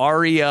season,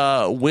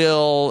 Arya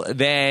will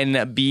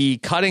then be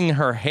cutting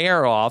her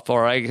hair off,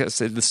 or I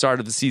guess at the start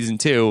of the season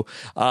 2,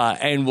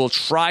 and will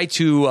try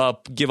to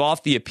give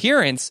off the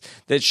appearance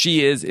that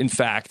she is, in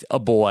fact, a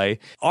boy.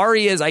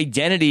 Arya's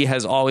identity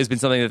has always been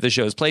something that the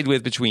show has played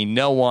with between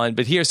no one,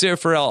 but here Syrio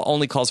Forel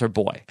only calls her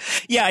boy.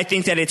 Yeah, I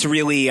think that it's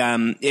really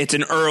it's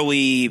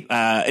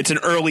an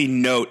early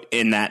note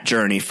in that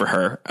journey for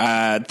her.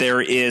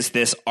 There is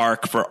this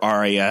arc for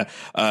Arya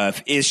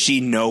of, is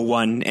she no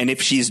one? And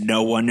if she's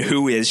no one,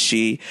 who is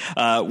she?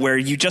 Where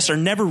you just are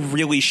never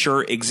really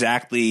sure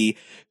exactly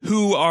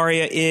who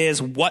Arya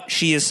is, what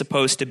she is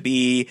supposed to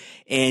be,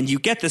 and you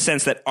get the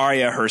sense that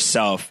Arya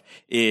herself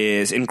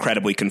is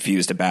incredibly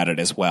confused about it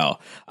as well.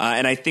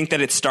 And I think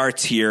that it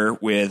starts here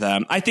with,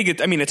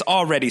 it's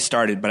already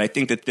started, but I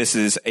think that this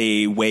is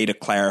a way to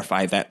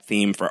clarify that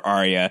theme for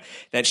Arya,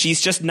 that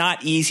she's just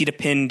not easy to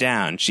pin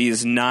down. She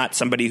is not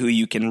somebody who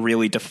you can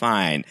really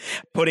define.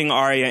 Putting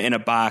Arya in a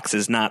box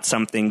is not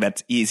something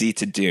that's easy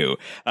to do.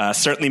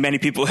 Certainly many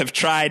people have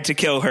tried to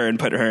kill her and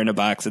put her in a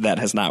box, and that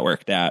has not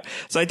worked out.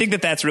 So I think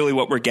that that's really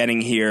what we're getting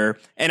here.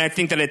 And I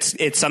think that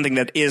it's something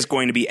that is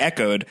going to be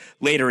echoed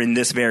later in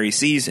this very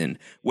season,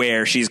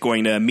 where she's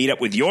going to meet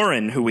up with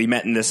Yoren, who we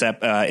met in this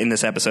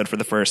episode for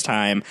the first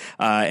time,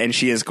 and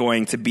she is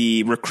going to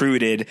be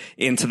recruited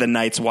into the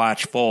Night's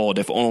Watch fold,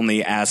 if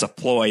only as a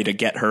ploy to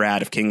get her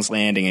out of King's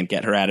Landing and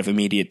get her out of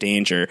immediate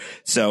danger.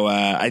 So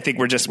I think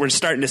we're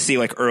starting to see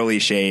early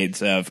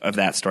shades of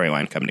that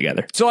storyline come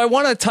together. So I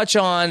want to touch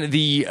on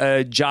the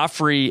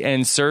Joffrey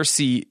and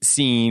Cersei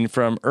scene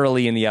from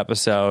early in the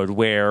episode,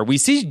 where we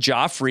see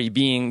Joffrey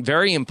being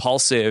very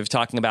impulsive,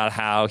 talking about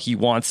how he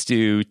wants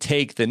to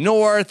take the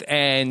North,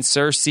 and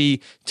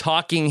Cersei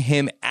talking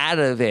him out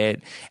of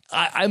it.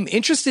 I'm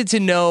interested to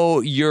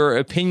know your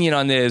opinion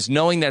on this,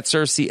 knowing that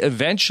Cersei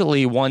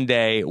eventually one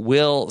day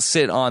will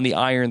sit on the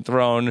Iron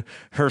Throne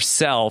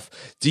herself.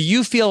 Do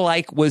you feel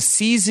like, was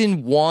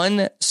season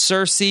 1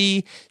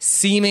 Cersei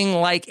seeming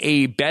like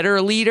a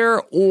better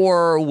leader,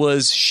 or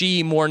was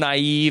she more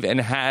naive,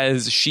 and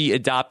has she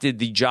adopted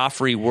the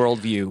Joffrey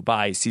worldview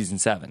by season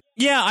 7?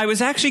 Yeah, I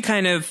was actually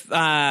kind of,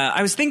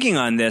 I was thinking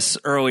on this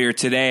earlier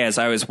today as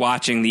I was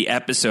watching the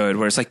episode,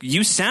 where it's like,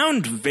 you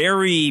sound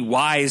very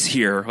wise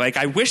here. Like,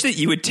 I wish that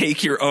you would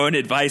take your own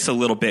advice a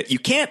little bit. You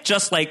can't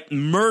just like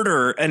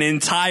murder an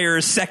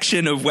entire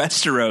section of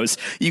Westeros.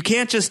 You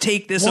can't just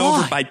take this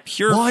over by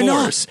pure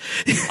force.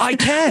 I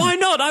can. Why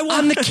not?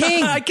 I'm the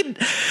king.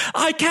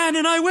 I can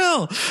and I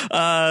will.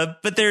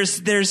 But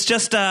there's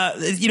just,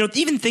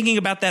 even thinking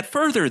about that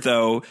further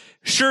though,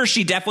 sure,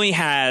 she definitely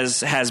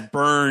has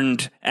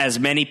burned as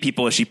many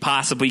people as she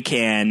possibly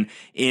can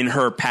in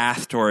her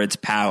path towards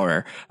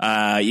power.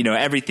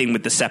 Everything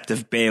with the Sept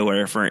of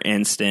Baelor, for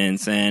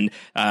instance, and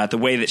the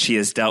way that she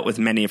has dealt with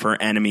many of her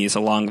enemies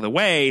along the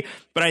way.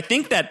 But I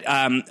think that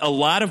a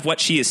lot of what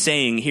she is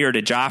saying here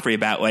to Joffrey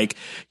about, like,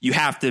 you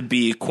have to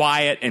be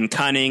quiet and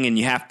cunning and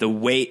you have to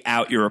wait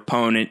out your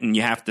opponent and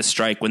you have to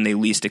strike when they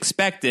least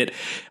expect it.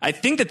 I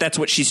think that that's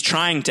what she's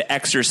trying to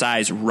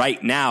exercise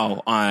right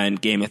now on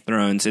Game of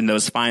Thrones in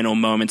those final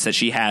moments that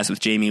she has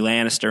with Jaime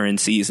Lannister in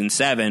season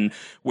 7,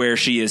 where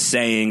she is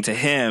saying to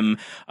him,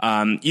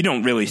 you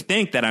don't really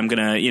think that I'm going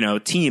to,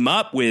 team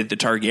up with the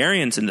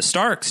Targaryens and the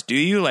Starks, do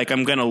you? Like,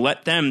 I'm going to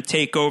let them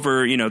take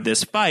over,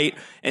 this fight.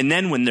 And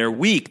then when they're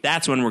weak,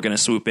 that's when we're going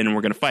to swoop in and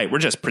we're going to fight. We're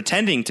just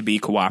pretending to be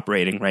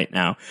cooperating right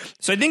now.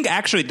 So I think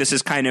actually this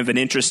is kind of an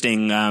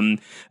interesting,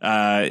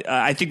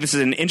 I think this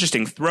is an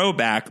interesting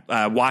throwback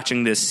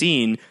watching this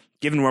scene,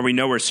 given where we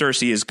know where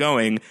Cersei is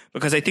going,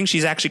 because I think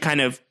she's actually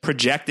kind of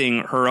projecting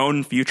her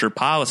own future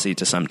policy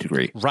to some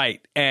degree. Right.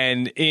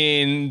 And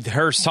in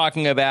her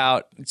talking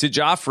about to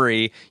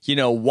Joffrey,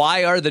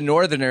 why are the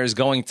Northerners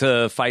going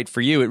to fight for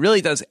you? It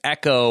really does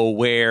echo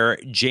where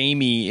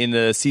Jaime in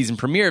the season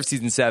premiere of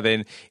season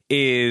 7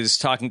 is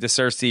talking to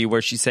Cersei,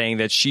 where she's saying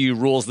that she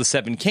rules the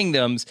 7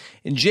 kingdoms.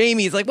 And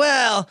Jaime is like,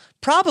 well,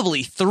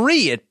 probably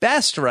 3 at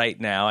best right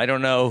now. I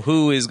don't know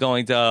who is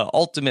going to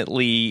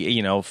ultimately,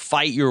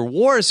 fight your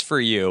wars for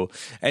you.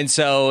 And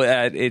so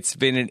it's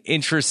been an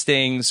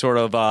interesting sort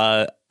of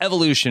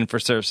evolution for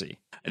Cersei.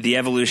 The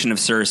evolution of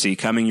Cersei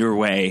coming your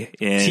way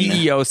in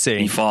TEOC.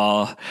 The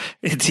fall.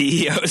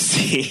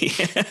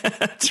 TEOC.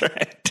 That's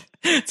right.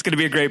 It's going to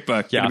be a great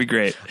book. It's going to be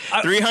great.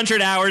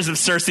 300 hours of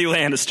Cersei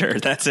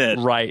Lannister. That's it.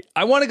 Right.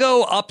 I want to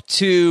go up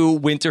to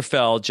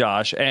Winterfell,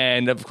 Josh.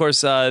 And, of course,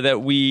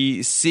 that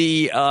we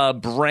see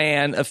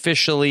Bran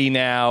officially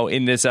now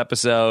in this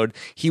episode.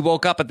 He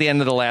woke up at the end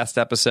of the last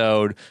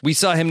episode. We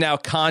saw him now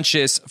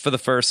conscious for the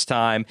first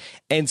time.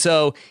 And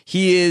so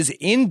he is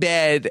in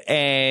bed,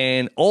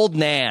 and Old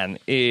Nan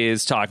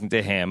is talking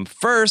to him.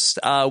 First,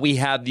 we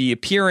have the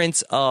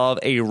appearance of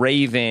a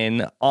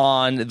raven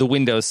on the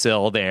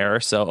windowsill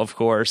there. So, of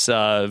course,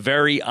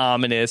 very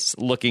ominous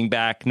looking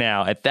back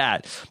now at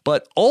that.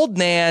 But Old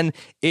Nan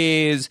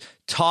is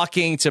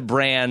talking to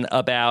Bran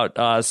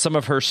about some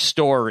of her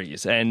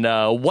stories and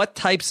what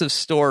types of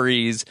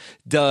stories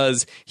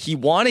does he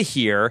want to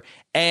hear.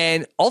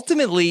 And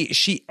ultimately,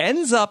 she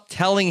ends up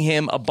telling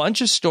him a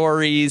bunch of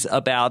stories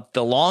about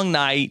the Long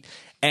Night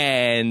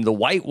and the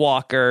White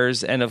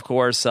Walkers. And of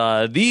course,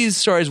 these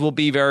stories will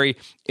be very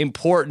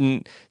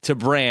important to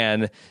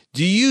Bran.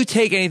 Do you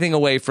take anything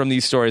away from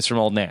these stories from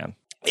Old Nan?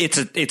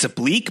 It's a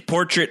bleak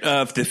portrait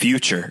of the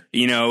future.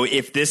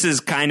 If this is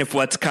kind of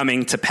what's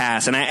coming to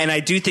pass, and I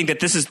do think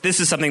that this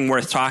is something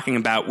worth talking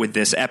about with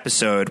this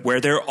episode, where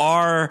there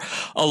are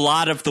a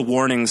lot of the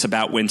warnings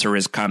about winter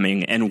is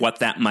coming and what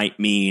that might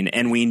mean.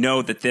 And we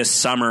know that this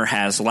summer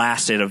has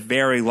lasted a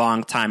very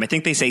long time. I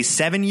think they say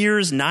 7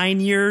 years, 9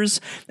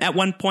 years at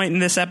one point in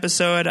this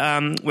episode,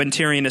 when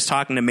Tyrion is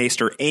talking to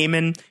Maester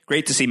Aemon.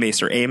 Great to see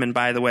Maester Aemon,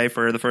 by the way,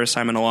 for the first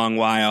time in a long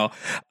while.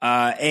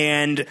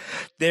 And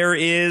there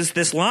is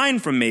this line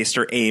from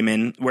Maester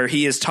Aemon where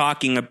he is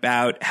talking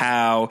about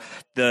how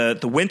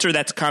the winter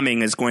that's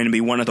coming is going to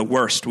be one of the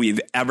worst we've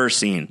ever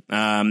seen.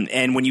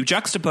 And when you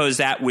juxtapose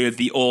that with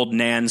the Old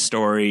Nan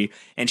story,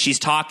 and she's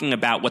talking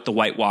about what the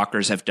White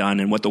Walkers have done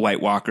and what the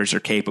White Walkers are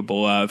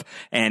capable of,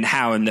 and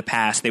how in the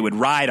past they would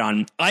ride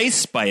on ice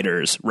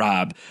spiders,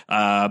 Rob.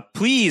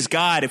 Please,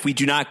 God, if we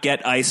do not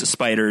get ice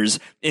spiders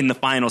in the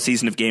final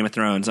season of Game of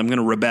Thrones, I'm going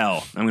to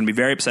rebel. I'm going to be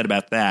very upset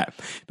about that.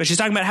 But she's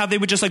talking about how they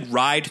would just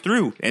ride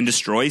through and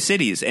destroy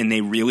cities, and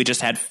they really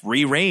just had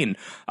free reign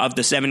of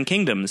the 7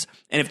 kingdoms.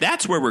 And if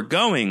that's where we're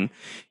going,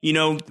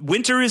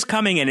 winter is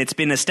coming, and it's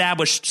been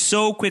established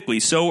so quickly,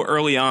 so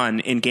early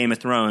on in Game of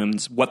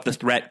Thrones, what the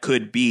threat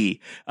could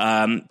be,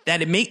 that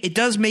it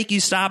does make you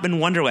stop and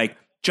wonder,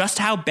 just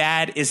how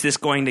bad is this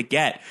going to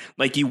get?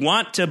 You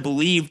want to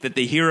believe that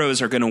the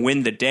heroes are going to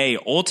win the day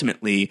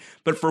ultimately,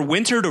 but for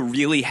winter to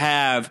really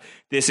have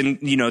this,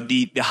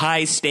 the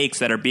high stakes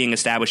that are being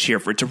established here,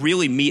 for it to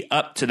really meet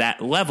up to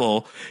that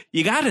level,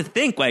 you got to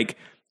think,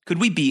 could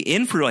we be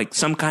in for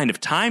some kind of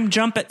time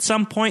jump at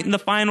some point in the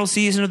final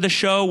season of the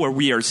show, where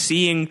we are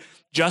seeing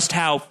just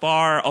how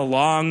far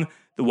along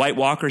the White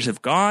Walkers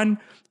have gone?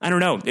 I don't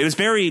know. It was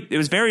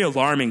very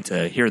alarming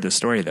to hear this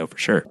story, though, for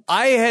sure.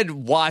 I had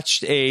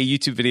watched a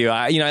YouTube video.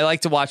 I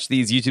like to watch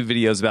these YouTube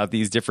videos about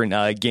these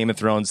different Game of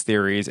Thrones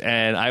theories,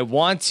 and I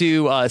want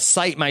to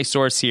cite my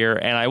source here.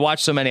 And I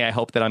watched so many, I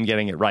hope that I'm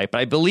getting it right.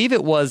 But I believe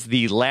it was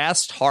the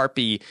Last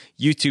Harpy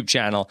YouTube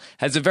channel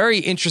has a very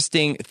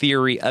interesting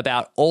theory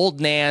about Old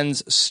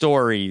Nan's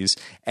stories,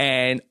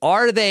 and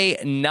are they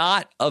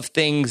not of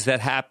things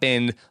that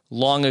happened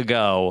long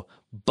ago?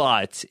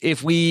 But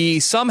if we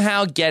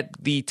somehow get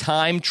the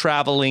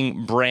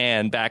time-traveling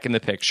Bran back in the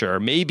picture,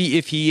 maybe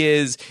if he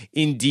is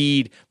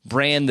indeed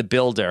Bran the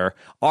Builder,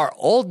 are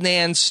Old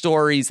Nan's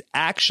stories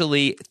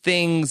actually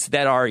things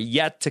that are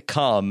yet to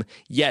come,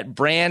 yet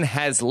Bran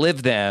has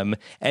lived them,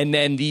 and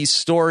then these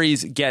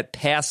stories get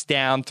passed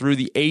down through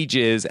the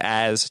ages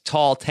as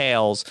tall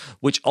tales,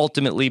 which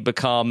ultimately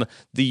become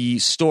the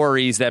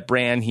stories that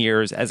Bran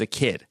hears as a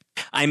kid?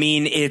 I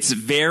mean, it's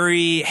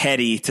very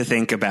heady to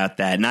think about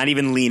that. Not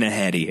even Lena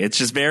heady. It's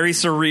just very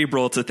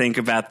cerebral to think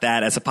about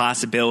that as a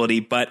possibility.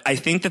 But I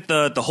think that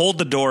the hold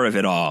the door of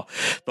it all,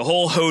 the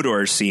whole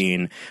Hodor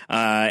scene,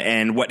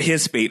 and what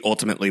his fate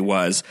ultimately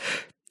was,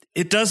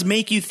 it does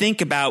make you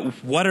think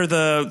about what are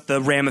the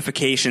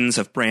ramifications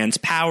of Bran's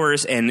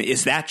powers, and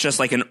is that just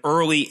like an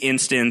early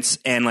instance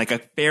and like a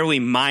fairly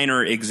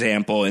minor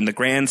example in the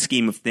grand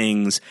scheme of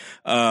things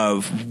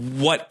of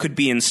what could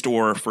be in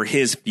store for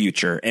his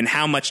future, and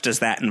how much does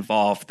that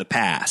involve the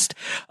past?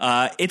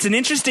 It's an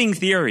interesting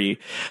theory,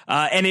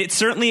 and it's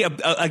certainly,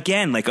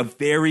 again, like a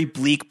very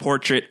bleak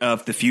portrait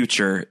of the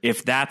future,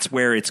 if that's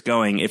where it's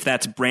going, if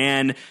that's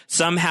Bran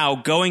somehow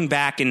going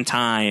back in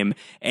time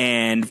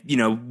and,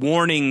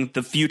 warning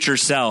the future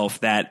self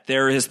that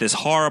there is this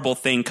horrible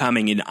thing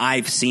coming and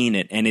I've seen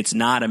it and it's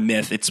not a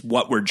myth. It's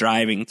what we're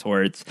driving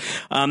towards.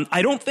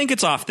 I don't think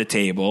it's off the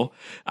table.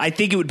 I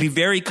think it would be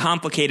very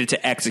complicated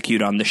to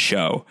execute on the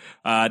show.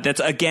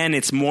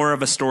 It's more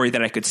of a story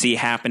that I could see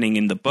happening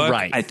in the book.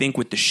 Right. I think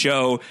with the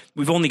show,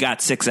 we've only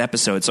got 6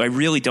 episodes, so I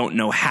really don't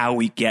know how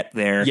we get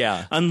there.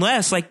 Yeah.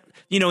 Unless, in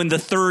the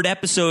 3rd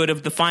episode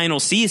of the final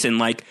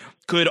season,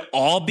 could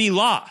all be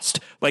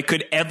lost?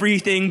 Could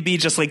everything be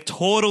just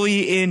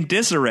totally in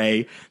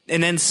disarray?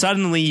 And then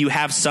suddenly you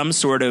have some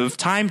sort of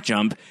time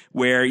jump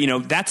where,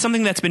 that's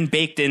something that's been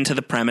baked into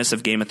the premise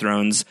of Game of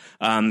Thrones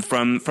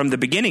from the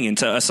beginning,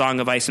 into A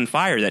Song of Ice and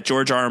Fire, that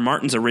George R.R.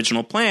 Martin's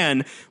original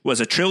plan was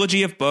a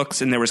trilogy of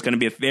books, and there was going to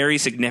be a very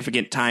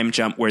significant time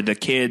jump where the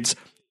kids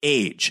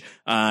age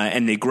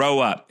and they grow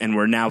up, and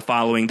we're now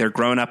following their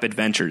grown-up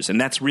adventures. And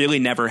that's really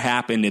never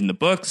happened in the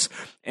books.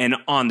 And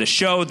on the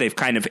show, they've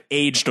kind of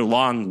aged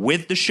along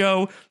with the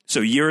show.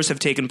 So years have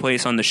taken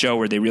place on the show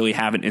where they really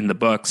haven't in the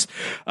books.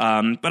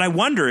 But I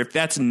wonder if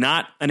that's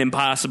not an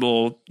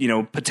impossible,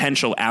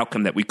 potential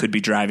outcome that we could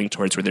be driving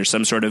towards, where there's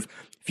some sort of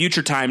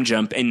future time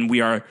jump and we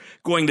are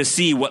going to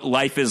see what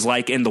life is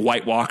like in the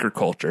White Walker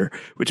culture,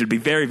 which would be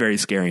very, very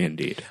scary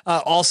indeed.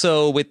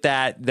 Also with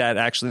that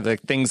actually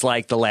things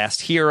like the last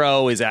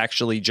hero is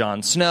actually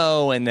Jon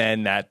Snow, and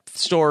then that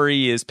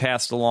story is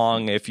passed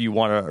along if you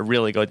want to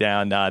really go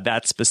down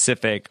that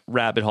specific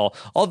rabbit hole.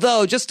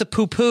 Although, just to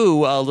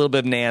poo-poo a little bit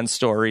of Nan's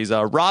stories,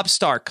 Robb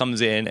Stark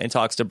comes in and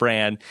talks to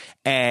Bran,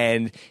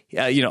 and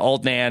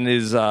Old Nan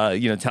is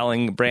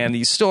telling Bran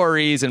these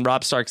stories, and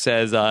Robb Stark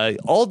says,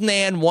 Old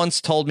Nan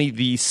once told me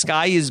the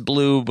sky is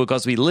blue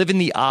because we live in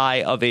the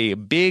eye of a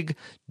big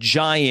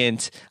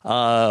giant,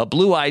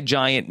 blue-eyed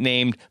giant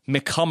named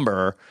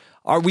McCumber.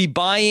 Are we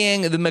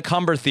buying the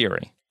McCumber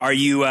theory? Are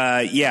you,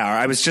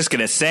 I was just going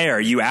to say, are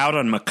you out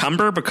on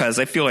McCumber? Because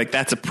I feel like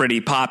that's a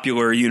pretty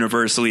popular,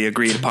 universally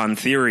agreed upon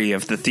theory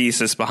of the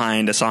thesis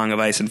behind A Song of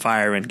Ice and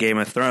Fire and Game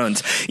of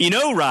Thrones.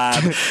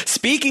 Rob,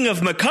 speaking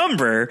of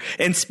McCumber,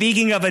 and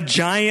speaking of a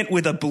giant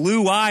with a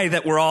blue eye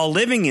that we're all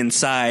living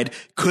inside,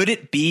 could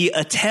it be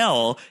a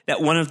tell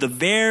that one of the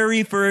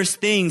very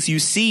first things you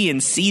see in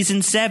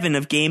season 7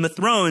 of Game of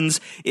Thrones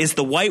is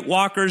the White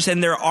Walkers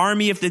and their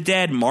army of the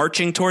dead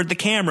marching toward the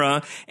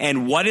camera?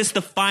 And what is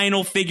the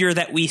final figure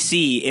that we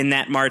see in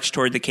that march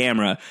toward the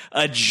camera?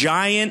 A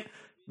giant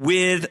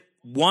with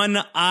one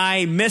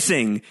eye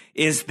missing.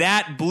 Is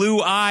that blue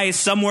eye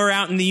somewhere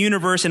out in the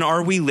universe, and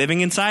are we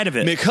living inside of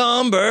it?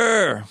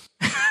 McCumber!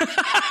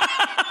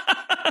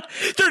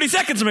 30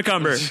 seconds,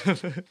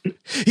 McCumber.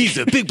 He's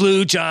a big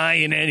blue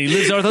giant and he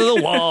lives north of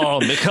the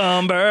wall.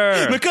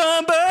 McCumber!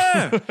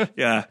 McCumber!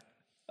 Yeah.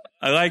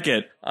 I like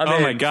it.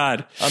 My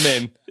God. I'm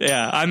in.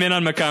 Yeah, I'm in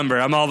on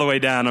McCumber. I'm all the way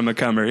down on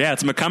McCumber. Yeah,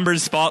 it's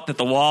McCumber's fault that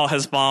the wall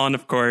has fallen,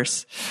 of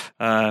course.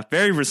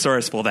 Very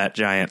resourceful, that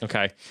giant.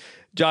 Okay.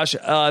 Josh,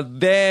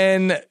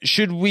 then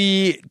should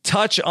we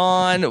touch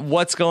on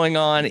what's going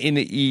on in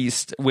the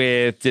East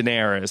with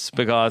Daenerys?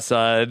 Because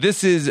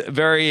this is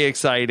very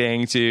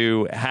exciting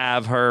to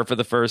have her for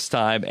the first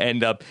time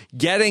end up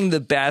getting the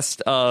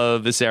best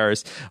of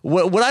Viserys.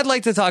 What I'd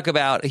like to talk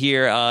about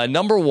here,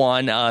 number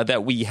one,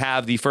 that we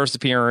have the first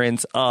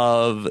appearance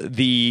of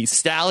the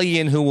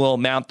stallion who will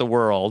mount the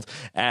world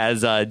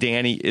as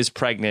Dany is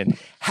pregnant.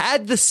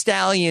 Had the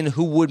stallion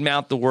who would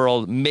mount the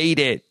world made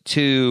it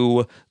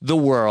to the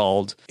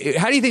world.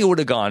 How do you think it would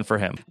have gone for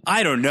him?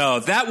 I don't know.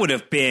 That would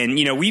have been,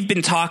 we've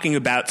been talking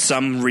about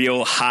some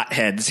real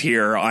hotheads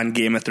here on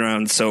Game of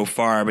Thrones so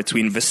far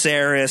between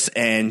Viserys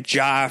and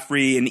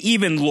Joffrey, and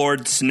even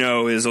Lord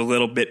Snow is a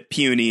little bit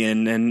puny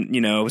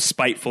and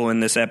spiteful in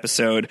this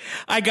episode.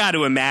 I got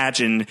to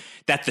imagine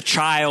that the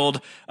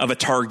child of a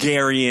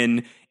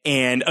Targaryen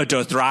and a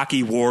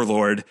Dothraki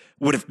warlord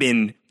would have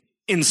been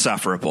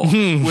insufferable,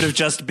 would have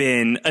just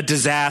been a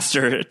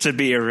disaster to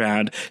be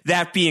around.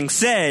 That being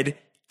said,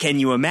 can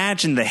you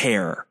imagine the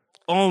hair?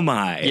 Oh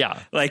my. Yeah.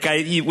 Like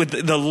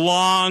with the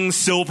long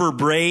silver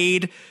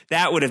braid,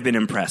 that would have been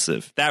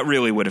impressive. That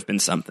really would have been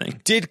something.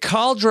 Did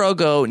Khal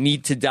Drogo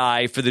need to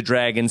die for the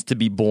dragons to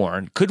be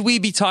born? Could we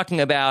be talking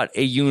about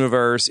a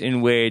universe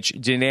in which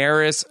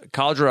Daenerys,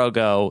 Khal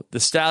Drogo, the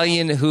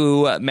stallion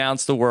who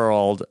mounts the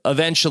world,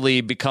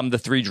 eventually become the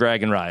 3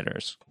 dragon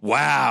riders?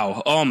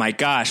 Wow. Oh my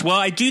gosh. Well,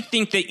 I do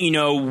think that,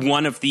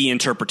 one of the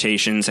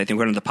interpretations, I think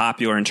one of the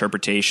popular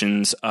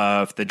interpretations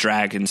of the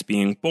dragons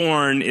being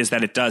born is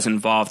that it does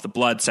involve the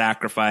blood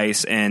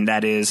sacrifice, and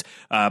that is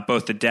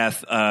both the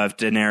death of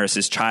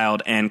Daenerys'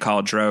 child and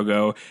Khal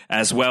Drogo,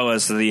 as well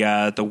as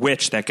the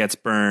witch that gets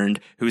burned,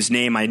 whose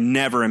name I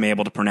never am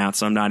able to pronounce,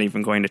 so I'm not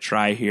even going to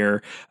try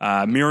here.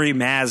 Miri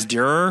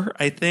Maz-Dur,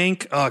 I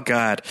think. Oh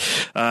God,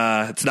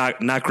 it's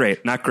not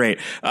great. Not great.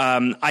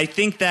 I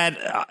think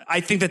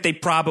that they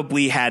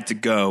probably had to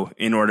go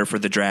in order for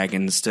the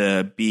dragons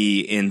to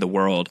be in the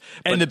world,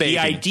 and but the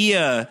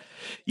idea.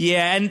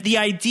 Yeah, and the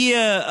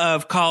idea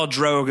of Khal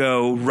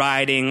Drogo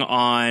riding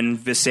on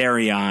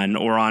Viserion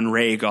or on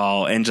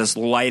Rhaegal and just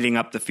lighting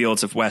up the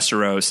fields of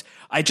Westeros,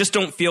 I just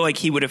don't feel like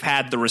he would have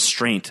had the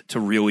restraint to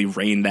really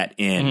rein that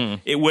in. Mm-hmm.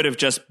 It would have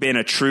just been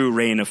a true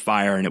rain of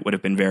fire, and it would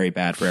have been very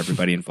bad for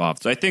everybody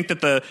involved. So I think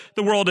that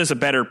the world is a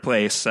better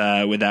place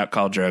without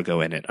Khal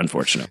Drogo in it,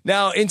 unfortunately.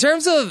 Now, in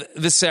terms of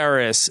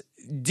Viserys,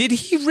 did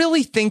he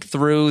really think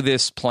through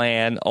this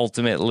plan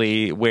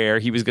ultimately where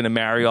he was going to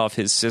marry off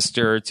his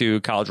sister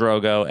to Khal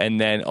Drogo and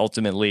then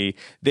ultimately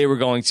they were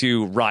going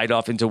to ride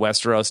off into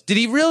Westeros? Did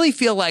he really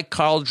feel like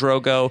Khal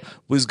Drogo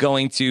was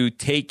going to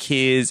take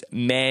his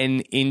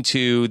men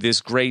into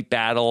this great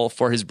battle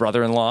for his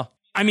brother-in-law?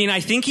 I mean, I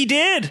think he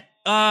did.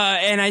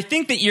 And I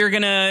think that you're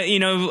gonna,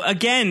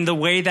 again, the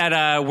way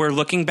that we're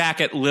looking back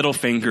at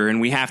Littlefinger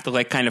and we have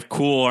to kind of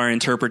cool our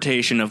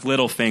interpretation of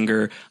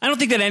Littlefinger, I don't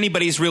think that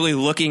anybody's really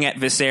looking at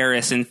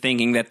Viserys and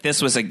thinking that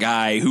this was a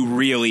guy who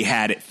really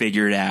had it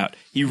figured out.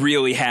 He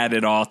really had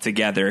it all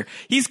together.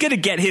 He's going to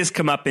get his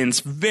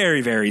comeuppance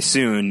very, very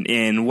soon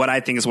in what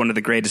I think is one of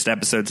the greatest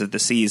episodes of the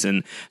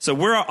season. So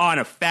we're on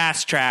a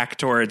fast track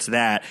towards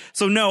that.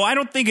 So no, I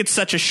don't think it's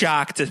such a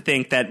shock to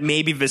think that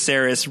maybe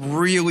Viserys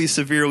really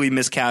severely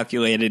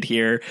miscalculated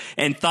here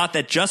and thought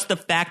that just the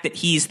fact that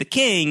he's the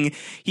king,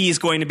 he's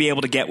going to be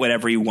able to get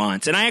whatever he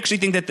wants. And I actually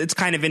think that it's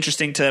kind of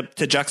interesting to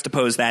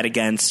juxtapose that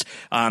against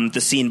the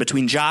scene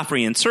between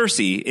Joffrey and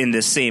Cersei in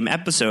this same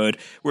episode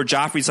where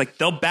Joffrey's like,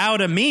 they'll bow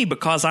to me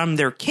because I'm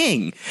their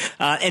king.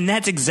 And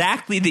that's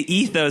exactly the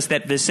ethos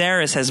that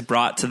Viserys has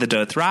brought to the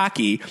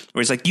Dothraki,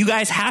 where he's like, you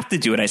guys have to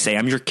do what I say.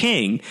 I'm your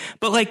king.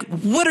 But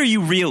what are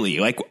you really?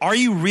 Are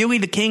you really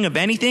the king of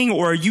anything?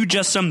 Or are you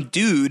just some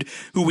dude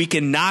who we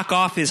can knock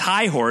off his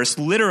high horse,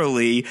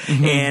 literally,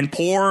 and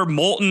pour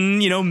molten,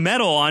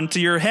 metal onto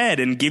your head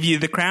and give you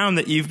the crown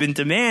that you've been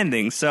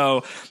demanding?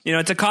 So,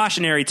 it's a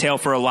cautionary tale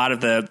for a lot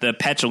of the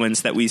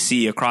petulance that we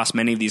see across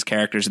many of these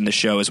characters in the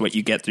show is what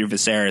you get through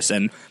Viserys.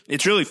 And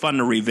it's really fun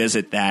to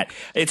revisit that.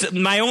 It's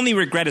my only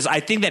regret is I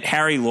think that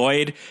Harry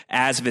Lloyd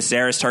as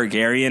Viserys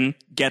Targaryen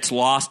gets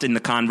lost in the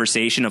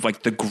conversation of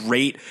the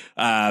great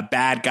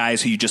bad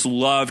guys who you just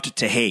loved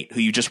to hate, who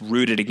you just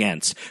rooted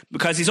against,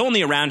 because he's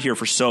only around here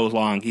for so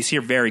long. He's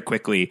here very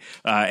quickly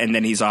and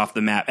then he's off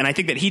the map. And I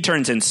think that he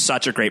turns in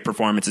such a great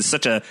performance. It's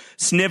such a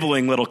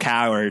sniveling little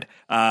coward.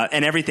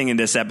 And everything in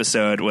this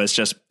episode was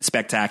just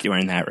spectacular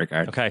in that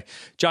regard. Okay.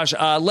 Josh,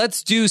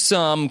 let's do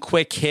some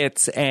quick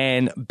hits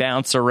and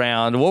bounce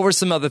around. What were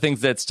some other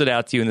things that stood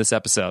out to you in this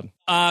episode?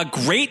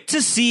 Great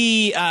to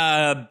see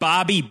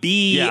Bobby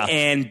B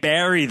and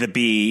Barry the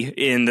Bee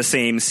in the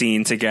same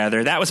scene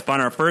together. That was fun.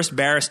 Our first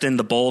Barristan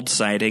the Bold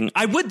sighting.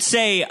 I would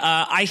say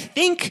I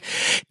think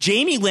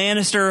Jaime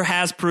Lannister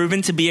has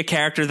proven to be a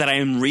character that I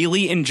am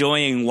really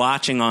enjoying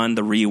watching on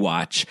the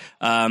rewatch.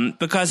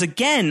 Because,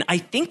 again, I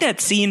think that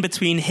scene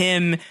between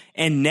him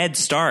and Ned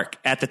Stark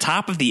at the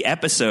top of the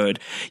episode,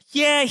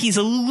 yeah, he's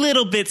a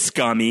little bit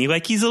scummy.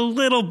 He's a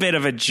little bit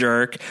of a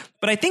jerk.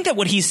 But I think that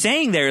what he's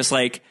saying there is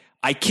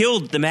I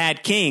killed the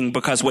Mad King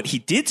because what he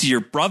did to your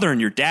brother and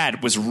your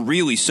dad was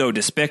really so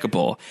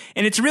despicable.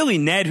 And it's really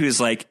Ned who's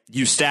like,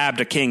 you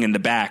stabbed a king in the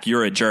back,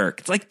 you're a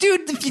jerk. It's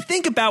dude, if you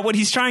think about what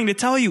he's trying to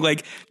tell you,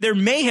 there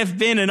may have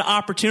been an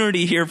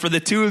opportunity here for the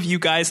two of you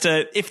guys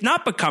to, if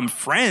not become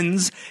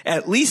friends,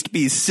 at least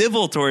be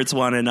civil towards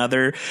one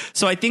another.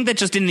 So I think that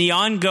just in the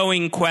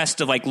ongoing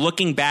quest of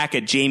looking back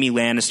at Jaime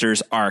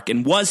Lannister's arc,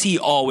 and was he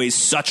always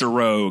such a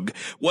rogue?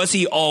 Was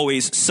he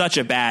always such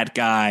a bad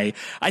guy?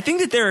 I think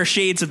that there are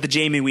shades of the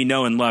Jaime we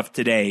know and love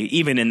today,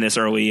 even in this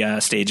early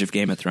stage of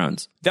Game of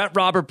Thrones. That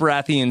Robert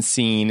Baratheon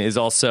scene is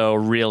also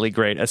really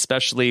great,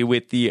 especially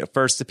with the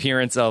first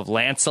appearance of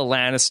Lancel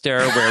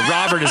Lannister, where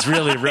Robert is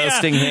really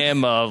roasting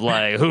him of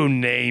like, who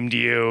named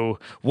you?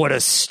 What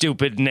a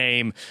stupid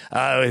name.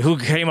 Who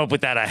came up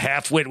with that? A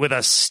half-wit with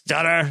a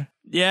stutter?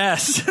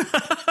 Yes.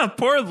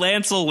 Poor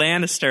Lancel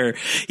Lannister.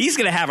 He's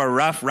going to have a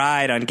rough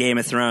ride on Game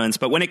of Thrones,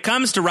 but when it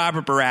comes to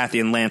Robert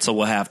Baratheon, Lancel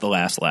will have the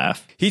last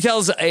laugh. He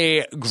tells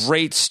a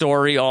great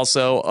story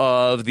also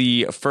of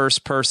the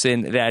first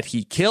person that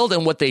he killed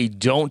and what they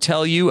don't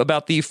tell you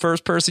about the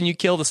first person you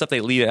kill, the stuff they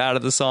leave out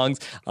of the songs.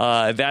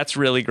 That's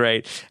really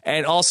great.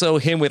 And also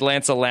him with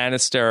Lancel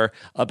Lannister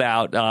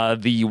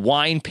about the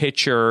wine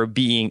pitcher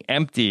being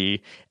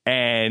empty.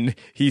 And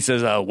he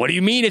says, what do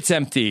you mean it's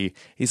empty?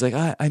 He's like,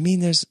 I mean,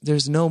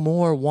 there's no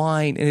more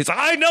wine. And he's like,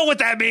 I know what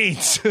that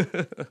means.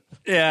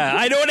 Yeah,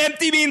 I know what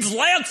empty means,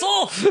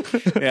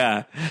 Lancel.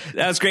 Yeah,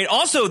 that was great.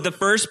 Also, the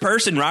first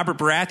person Robert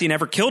Baratheon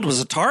ever killed was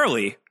a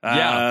Tarly.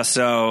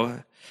 So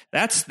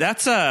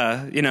that's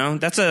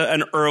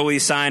an early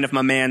sign of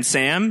my man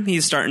Sam.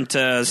 He's starting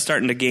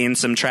to gain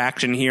some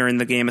traction here in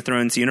the Game of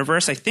Thrones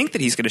universe. I think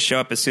that he's going to show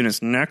up as soon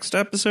as next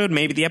episode,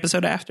 maybe the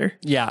episode after.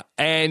 Yeah,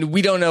 and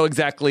we don't know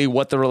exactly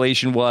what the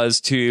relation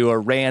was to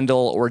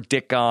Randall or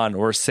Dickon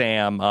or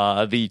Sam,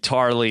 the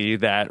Tarly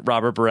that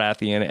Robert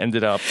Baratheon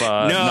ended up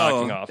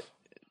knocking off.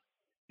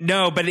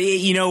 No, but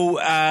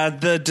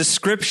the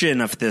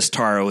description of this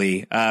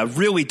Tarly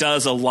really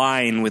does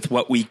align with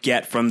what we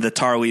get from the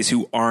Tarlys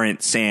who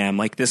aren't Sam,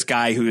 like this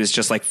guy who is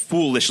just like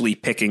foolishly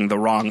picking the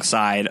wrong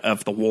side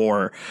of the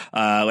war.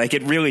 Like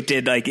it really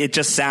did, like it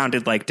just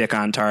sounded like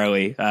Dickon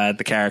Tarly,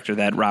 the character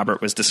that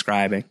Robert was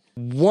describing.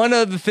 One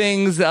of the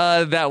things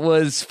that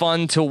was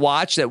fun to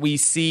watch that we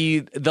see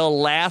the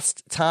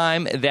last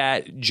time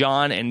that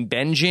Jon and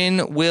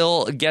Benjen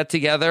will get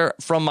together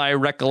from my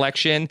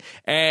recollection.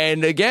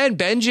 And again,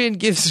 Benjen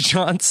gives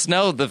Jon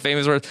Snow the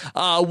famous words,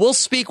 we'll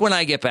speak when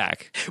I get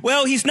back.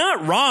 Well, he's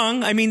not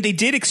wrong. I mean, they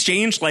did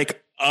exchange like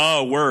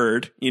a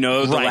word, the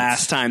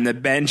last time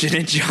that Benjen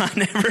and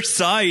Jon ever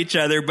saw each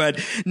other,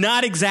 but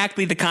not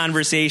exactly the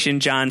conversation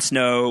Jon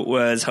Snow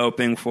was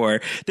hoping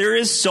for. There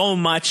is so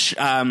much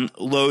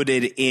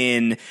loaded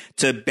in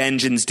to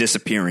Benjen's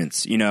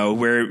disappearance,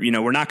 where,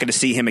 we're not going to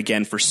see him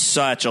again for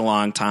such a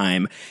long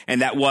time.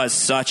 And that was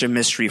such a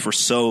mystery for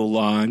so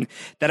long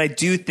that I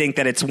do think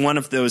that it's one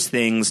of those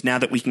things now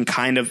that we can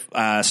kind of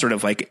sort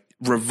of like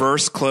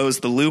reverse close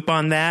the loop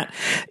on that.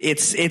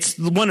 It's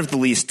one of the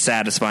least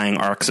satisfying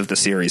arcs of the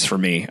series for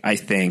me, I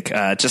think,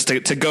 just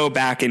to go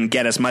back and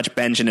get as much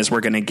Benjen as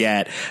we're going to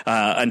get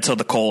until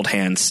the Cold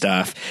Hand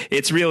stuff.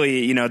 It's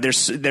really,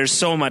 there's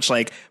so much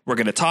like we're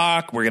going to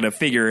talk, we're going to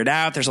figure it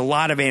out. There's a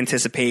lot of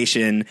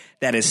anticipation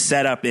that is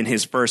set up in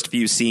his first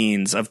few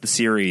scenes of the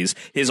series,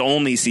 his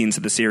only scenes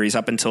of the series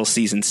up until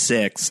season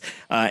 6.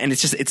 And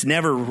it's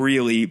never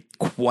really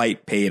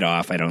quite paid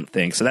off, I don't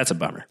think. So that's a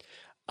bummer.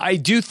 I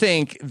do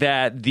think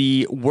that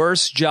the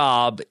worst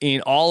job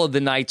in all of the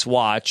Night's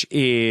Watch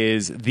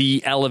is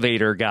the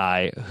elevator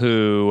guy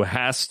who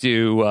has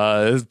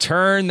to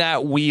turn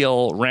that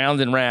wheel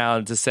round and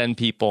round to send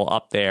people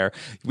up there.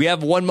 We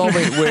have one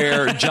moment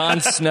where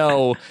Jon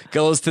Snow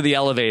goes to the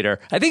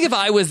elevator. I think if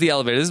I was the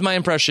elevator, this is my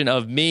impression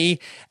of me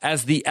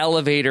as the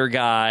elevator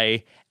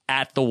guy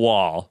at the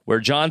wall, where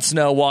Jon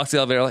Snow walks the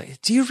elevator. Like,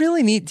 do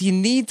you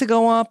need to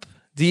go up?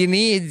 Do you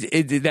need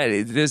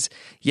that?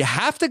 You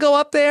have to go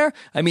up there?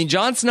 I mean,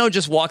 Jon Snow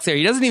just walks there.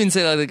 He doesn't even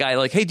say to the guy,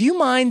 like, hey, do you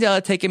mind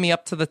taking me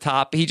up to the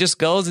top? He just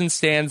goes and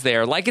stands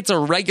there like it's a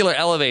regular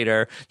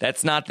elevator.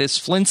 That's not this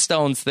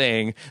Flintstones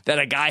thing that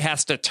a guy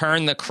has to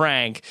turn the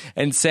crank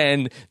and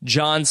send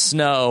Jon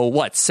Snow,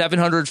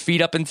 700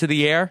 feet up into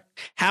the air?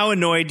 How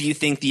annoyed do you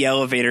think the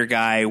elevator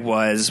guy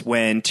was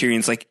when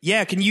Tyrion's like,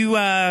 yeah, can you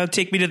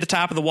take me to the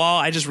top of the wall?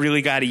 I just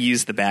really got to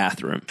use the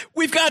bathroom.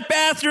 We've got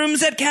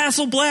bathrooms at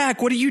Castle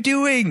Black. What are you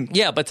doing?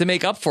 Yeah, but to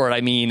make up for it,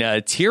 I mean,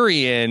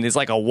 Tyrion is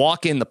like a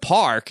walk in the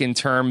park in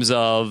terms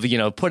of,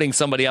 putting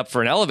somebody up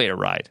for an elevator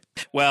ride.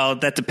 Well,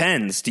 that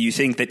depends. Do you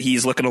think that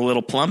he's looking a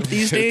little plump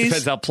these days? It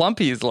depends how plump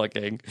he's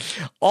looking.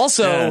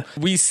 Also,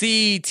 we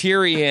see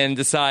Tyrion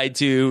decide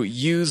to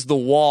use the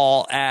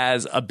wall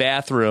as a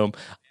bathroom.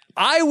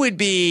 I would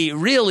be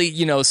really,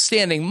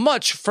 standing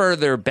much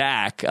further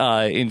back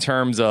in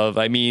terms of,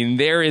 I mean,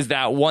 there is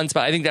that one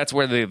spot. I think that's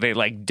where they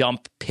like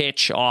dump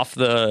pitch off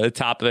the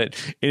top of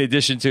it, in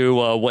addition to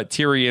what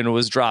Tyrion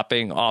was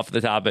dropping off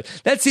the top of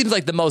it. That seems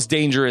like the most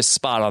dangerous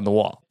spot on the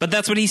wall. But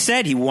that's what he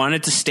said. He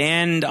wanted to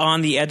stand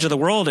on the edge of the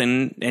world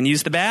and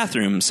use the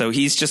bathroom. So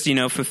he's just,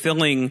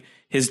 fulfilling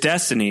his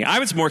destiny. I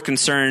was more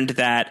concerned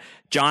that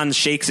Jon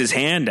shakes his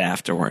hand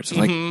afterwards.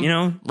 Like,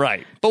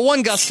 Right. But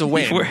one gust of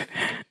wind.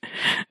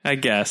 I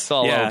guess. It's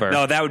all over.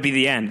 No, that would be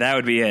the end. That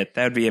would be it.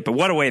 But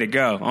what a way to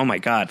go. Oh, my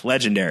God.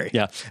 Legendary.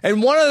 Yeah.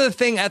 And one other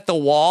thing at the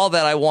wall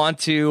that I want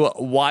to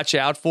watch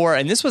out for,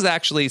 and this was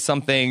actually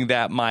something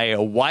that my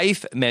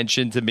wife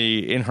mentioned to me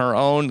in her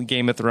own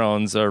Game of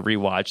Thrones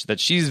rewatch, that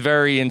she's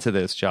very into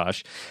this,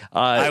 Josh.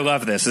 I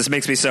love this. This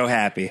makes me so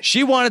happy.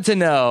 She wanted to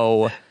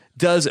know,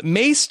 does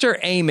Maester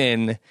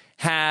Aemon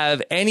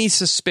have any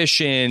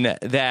suspicion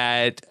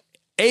that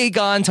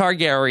Aegon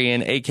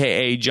Targaryen,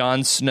 a.k.a.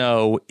 Jon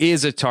Snow,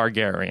 is a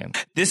Targaryen?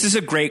 This is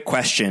a great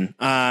question.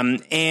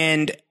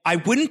 And I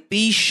wouldn't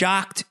be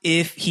shocked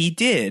if he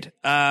did,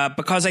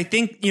 because I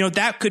think,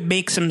 that could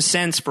make some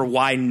sense for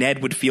why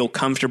Ned would feel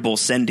comfortable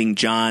sending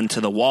Jon to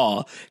the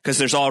Wall, because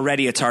there's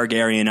already a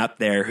Targaryen up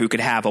there who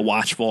could have a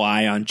watchful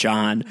eye on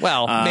Jon.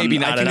 Well, maybe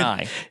not an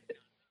eye.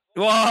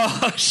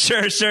 Well,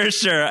 sure.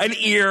 An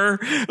ear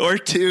or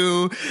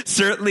two.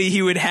 Certainly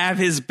he would have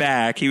his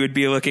back. He would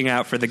be looking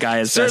out for the guy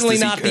as Certainly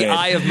best as not he could. the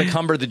eye of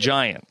Macumber the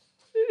Giant.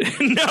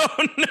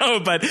 No,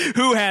 but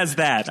who has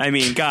that? I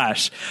mean,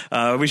 gosh,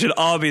 we should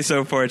all be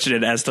so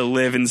fortunate as to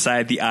live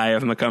inside the eye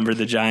of Macumber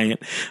the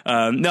Giant.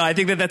 No, I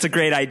think that's a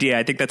great idea.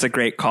 I think that's a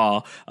great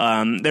call.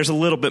 There's a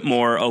little bit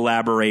more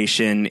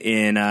elaboration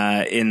in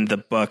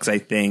the books, I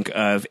think,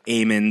 of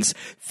Aemon's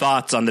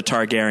thoughts on the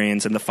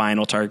Targaryens and the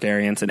final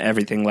Targaryens and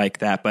everything like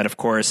that. But of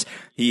course,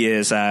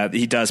 he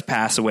does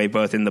pass away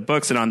both in the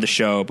books and on the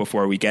show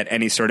before we get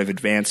any sort of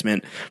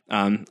advancement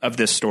of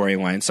this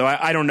storyline. So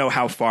I don't know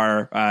how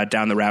far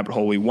down the rabbit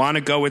hole we want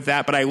to go with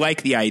that, but I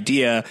like the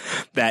idea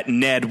that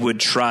Ned would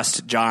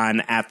trust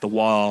Jon at the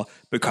Wall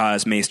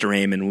because Maester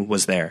Aemon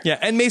was there. Yeah,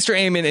 and Maester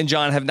Aemon and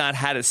Jon have not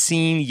had a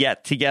scene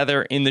yet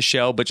together in the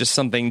show, but just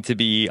something to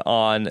be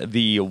on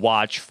the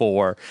watch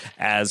for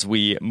as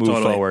we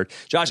move forward.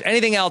 Josh,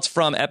 anything else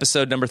from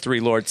episode number 3,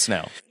 Lord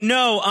Snow?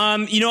 No,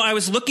 I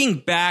was looking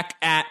back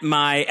at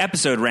my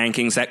episode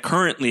rankings that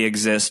currently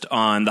exist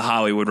on The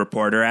Hollywood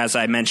Reporter. As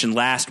I mentioned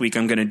last week,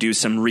 I'm going to do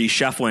some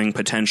reshuffling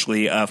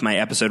potentially of my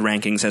episode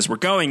rankings as we're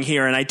going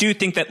here, and I do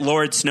think that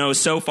Lord Snow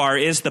so far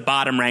is the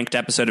bottom-ranked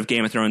episode of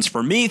Game of Thrones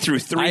for me through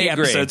 3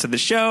 episodes of the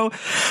show,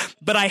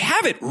 but I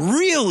have it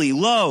really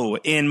low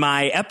in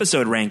my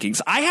episode rankings.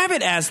 I have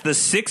it as the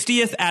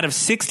 60th out of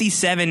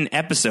 67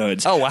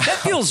 episodes. Oh, wow.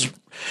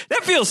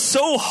 That feels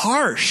so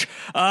harsh.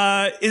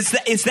 Is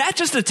that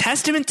just a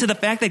testament to the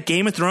fact that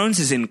Game of Thrones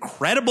is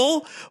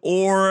incredible,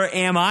 or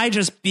am I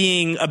just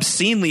being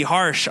obscenely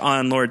harsh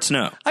on Lord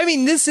Snow? I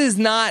mean, this is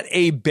not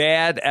a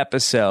bad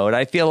episode.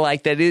 I feel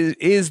like that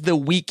is the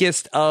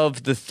weakest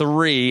of the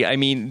 3. I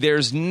mean,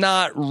 there's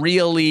not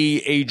really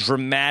a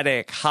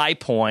dramatic high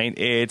point.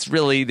 It's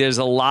really, there's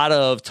a lot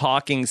of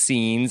talking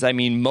scenes. I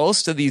mean,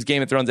 most of these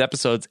Game of Thrones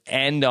episodes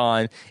end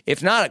on,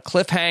 if not a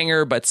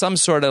cliffhanger, but some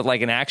sort of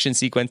like an action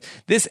sequence.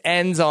 This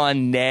ends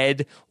on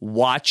Ned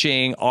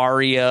watching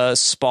Arya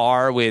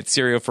spar with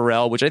Syrio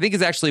Forel, which I think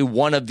is actually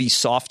one of the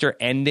softer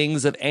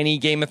endings of any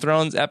Game of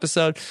Thrones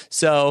episode.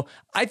 So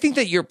I think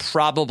that you're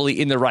probably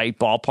in the right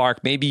ballpark.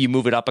 Maybe you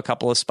move it up a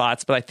couple of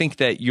spots, but I think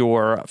that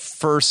your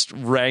first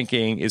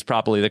ranking is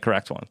probably the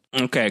correct one.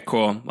 Okay,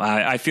 cool.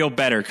 I feel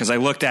better because I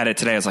looked at it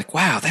today. I was like,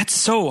 wow, that's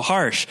so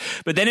harsh.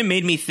 But then it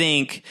made me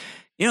think,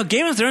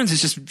 Game of Thrones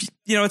is just,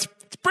 it's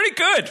pretty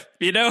good,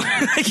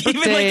 like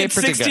even like it's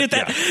 60th.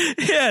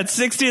 It's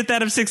 60th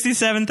out of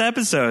 67th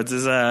episodes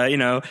is,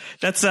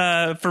 that's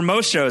for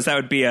most shows that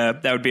would be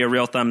a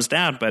real thumbs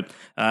down. But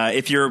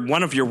if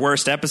one of your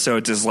worst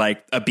episodes is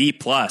like a B+,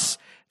 it's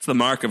the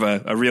mark of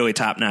a really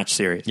top notch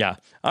series. Yeah.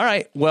 All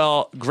right.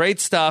 Well, great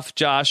stuff,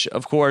 Josh.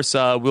 Of course,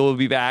 we'll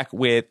be back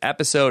with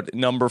episode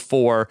number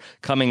 4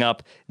 coming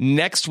up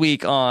next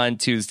week on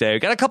Tuesday.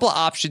 We've got a couple of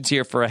options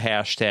here for a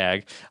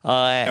hashtag.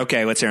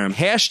 Okay, let's hear them.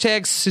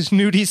 Hashtag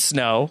Snooty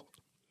Snow.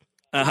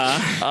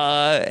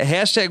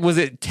 Hashtag, was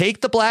it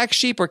Take the Black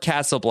Sheep or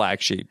Castle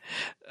Black Sheep?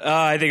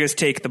 I think it was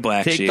Take the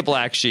Black Sheep. Take the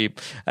Black Sheep.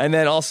 And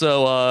then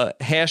also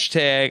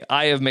hashtag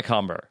Eye of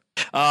Macumber.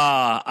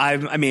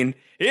 I mean,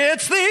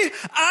 it's the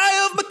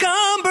Eye of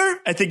Macumber.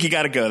 I think you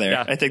got to go there.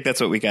 Yeah. I think that's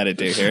what we got to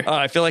do here.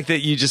 I feel like that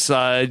you just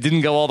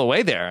didn't go all the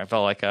way there. I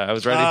felt like I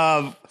was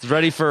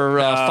ready for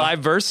 5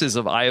 verses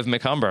of Eye of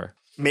Macumber.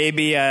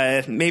 Maybe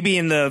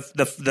in the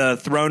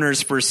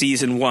Throners for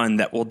season 1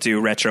 that we'll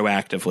do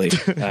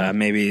retroactively.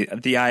 Maybe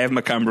the Eye of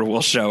Macumber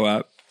will show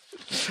up.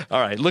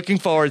 All right, looking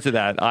forward to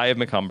that. Eye of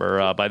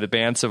Macumber by the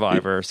band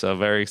Survivor. So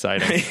very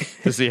exciting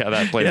to see how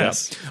that plays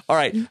out. All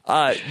right,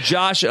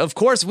 Josh, of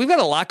course, we've got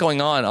a lot going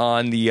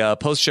on the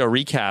post-show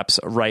recaps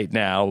right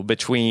now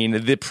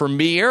between the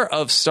premiere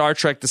of Star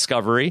Trek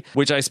Discovery,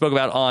 which I spoke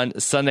about on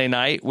Sunday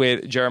night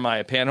with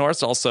Jeremiah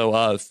Panhorst,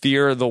 also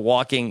Fear the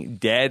Walking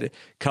Dead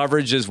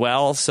coverage as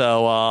well.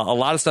 So a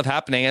lot of stuff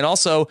happening. And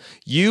also,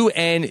 you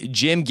and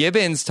Jim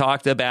Gibbons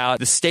talked about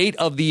the state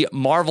of the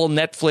Marvel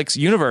Netflix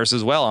universe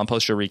as well on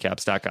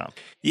postshowrecaps.com.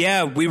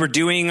 Yeah, we were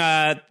doing,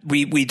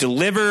 we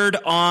delivered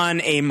on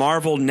a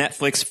Marvel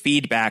Netflix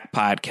feedback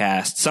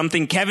podcast,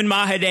 something Kevin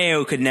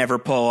Mahadeo could never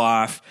pull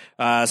off.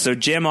 So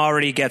Jim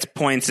already gets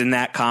points in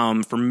that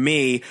column from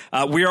me.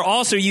 We are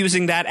also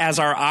using that as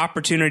our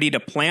opportunity to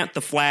plant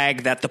the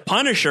flag that The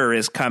Punisher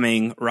is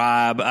coming,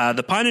 Rob.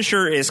 The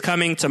Punisher is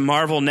coming to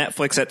Marvel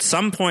Netflix at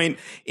some point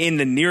in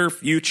the near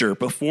future,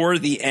 before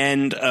the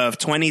end of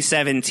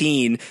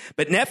 2017.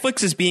 But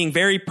Netflix is being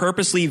very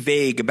purposely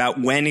vague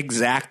about when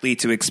exactly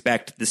to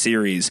expect the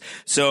series.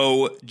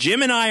 So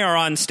Jim and I are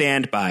on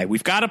standby.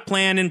 We've got a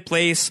plan in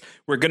place.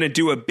 We're going to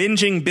do a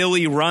Binging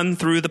Billy run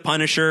through The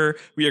Punisher.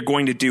 We are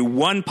going to do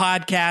one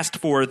podcast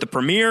for the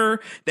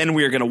premiere. Then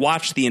we are going to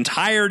watch the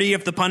entirety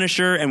of The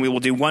Punisher, and we will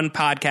do one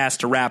podcast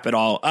to wrap it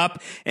all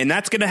up. And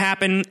that's going to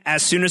happen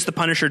as soon as The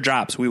Punisher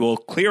drops. We will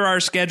clear our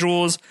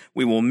schedules.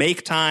 We will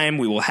make time.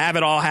 We will have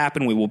it all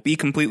happen. We will be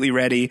completely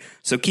ready.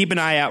 So keep an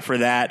eye out for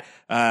that.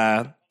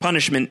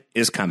 Punishment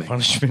is coming.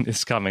 Punishment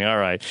is coming. All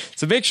right.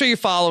 So make sure you're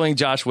following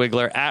Josh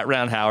Wigler at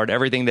Round Howard,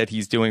 everything that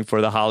he's doing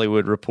for The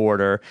Hollywood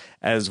Reporter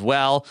as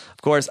well.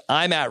 Of course,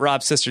 I'm at Rob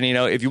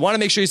Cisternino. If you want to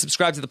make sure you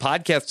subscribe to the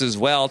podcast as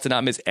well to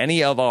not miss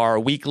any of our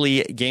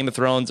weekly Game of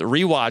Thrones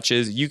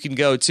rewatches, you can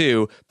go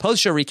to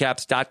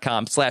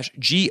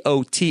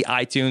postshowrecaps.com/GOT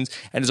iTunes.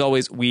 And as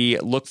always, we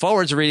look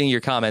forward to reading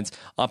your comments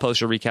on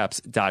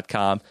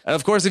postshowrecaps.com. And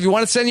of course, if you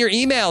want to send your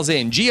emails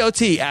in,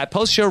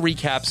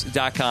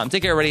 GOT@postshowrecaps.com.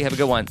 Take care, everybody. Have a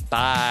good one.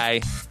 Bye.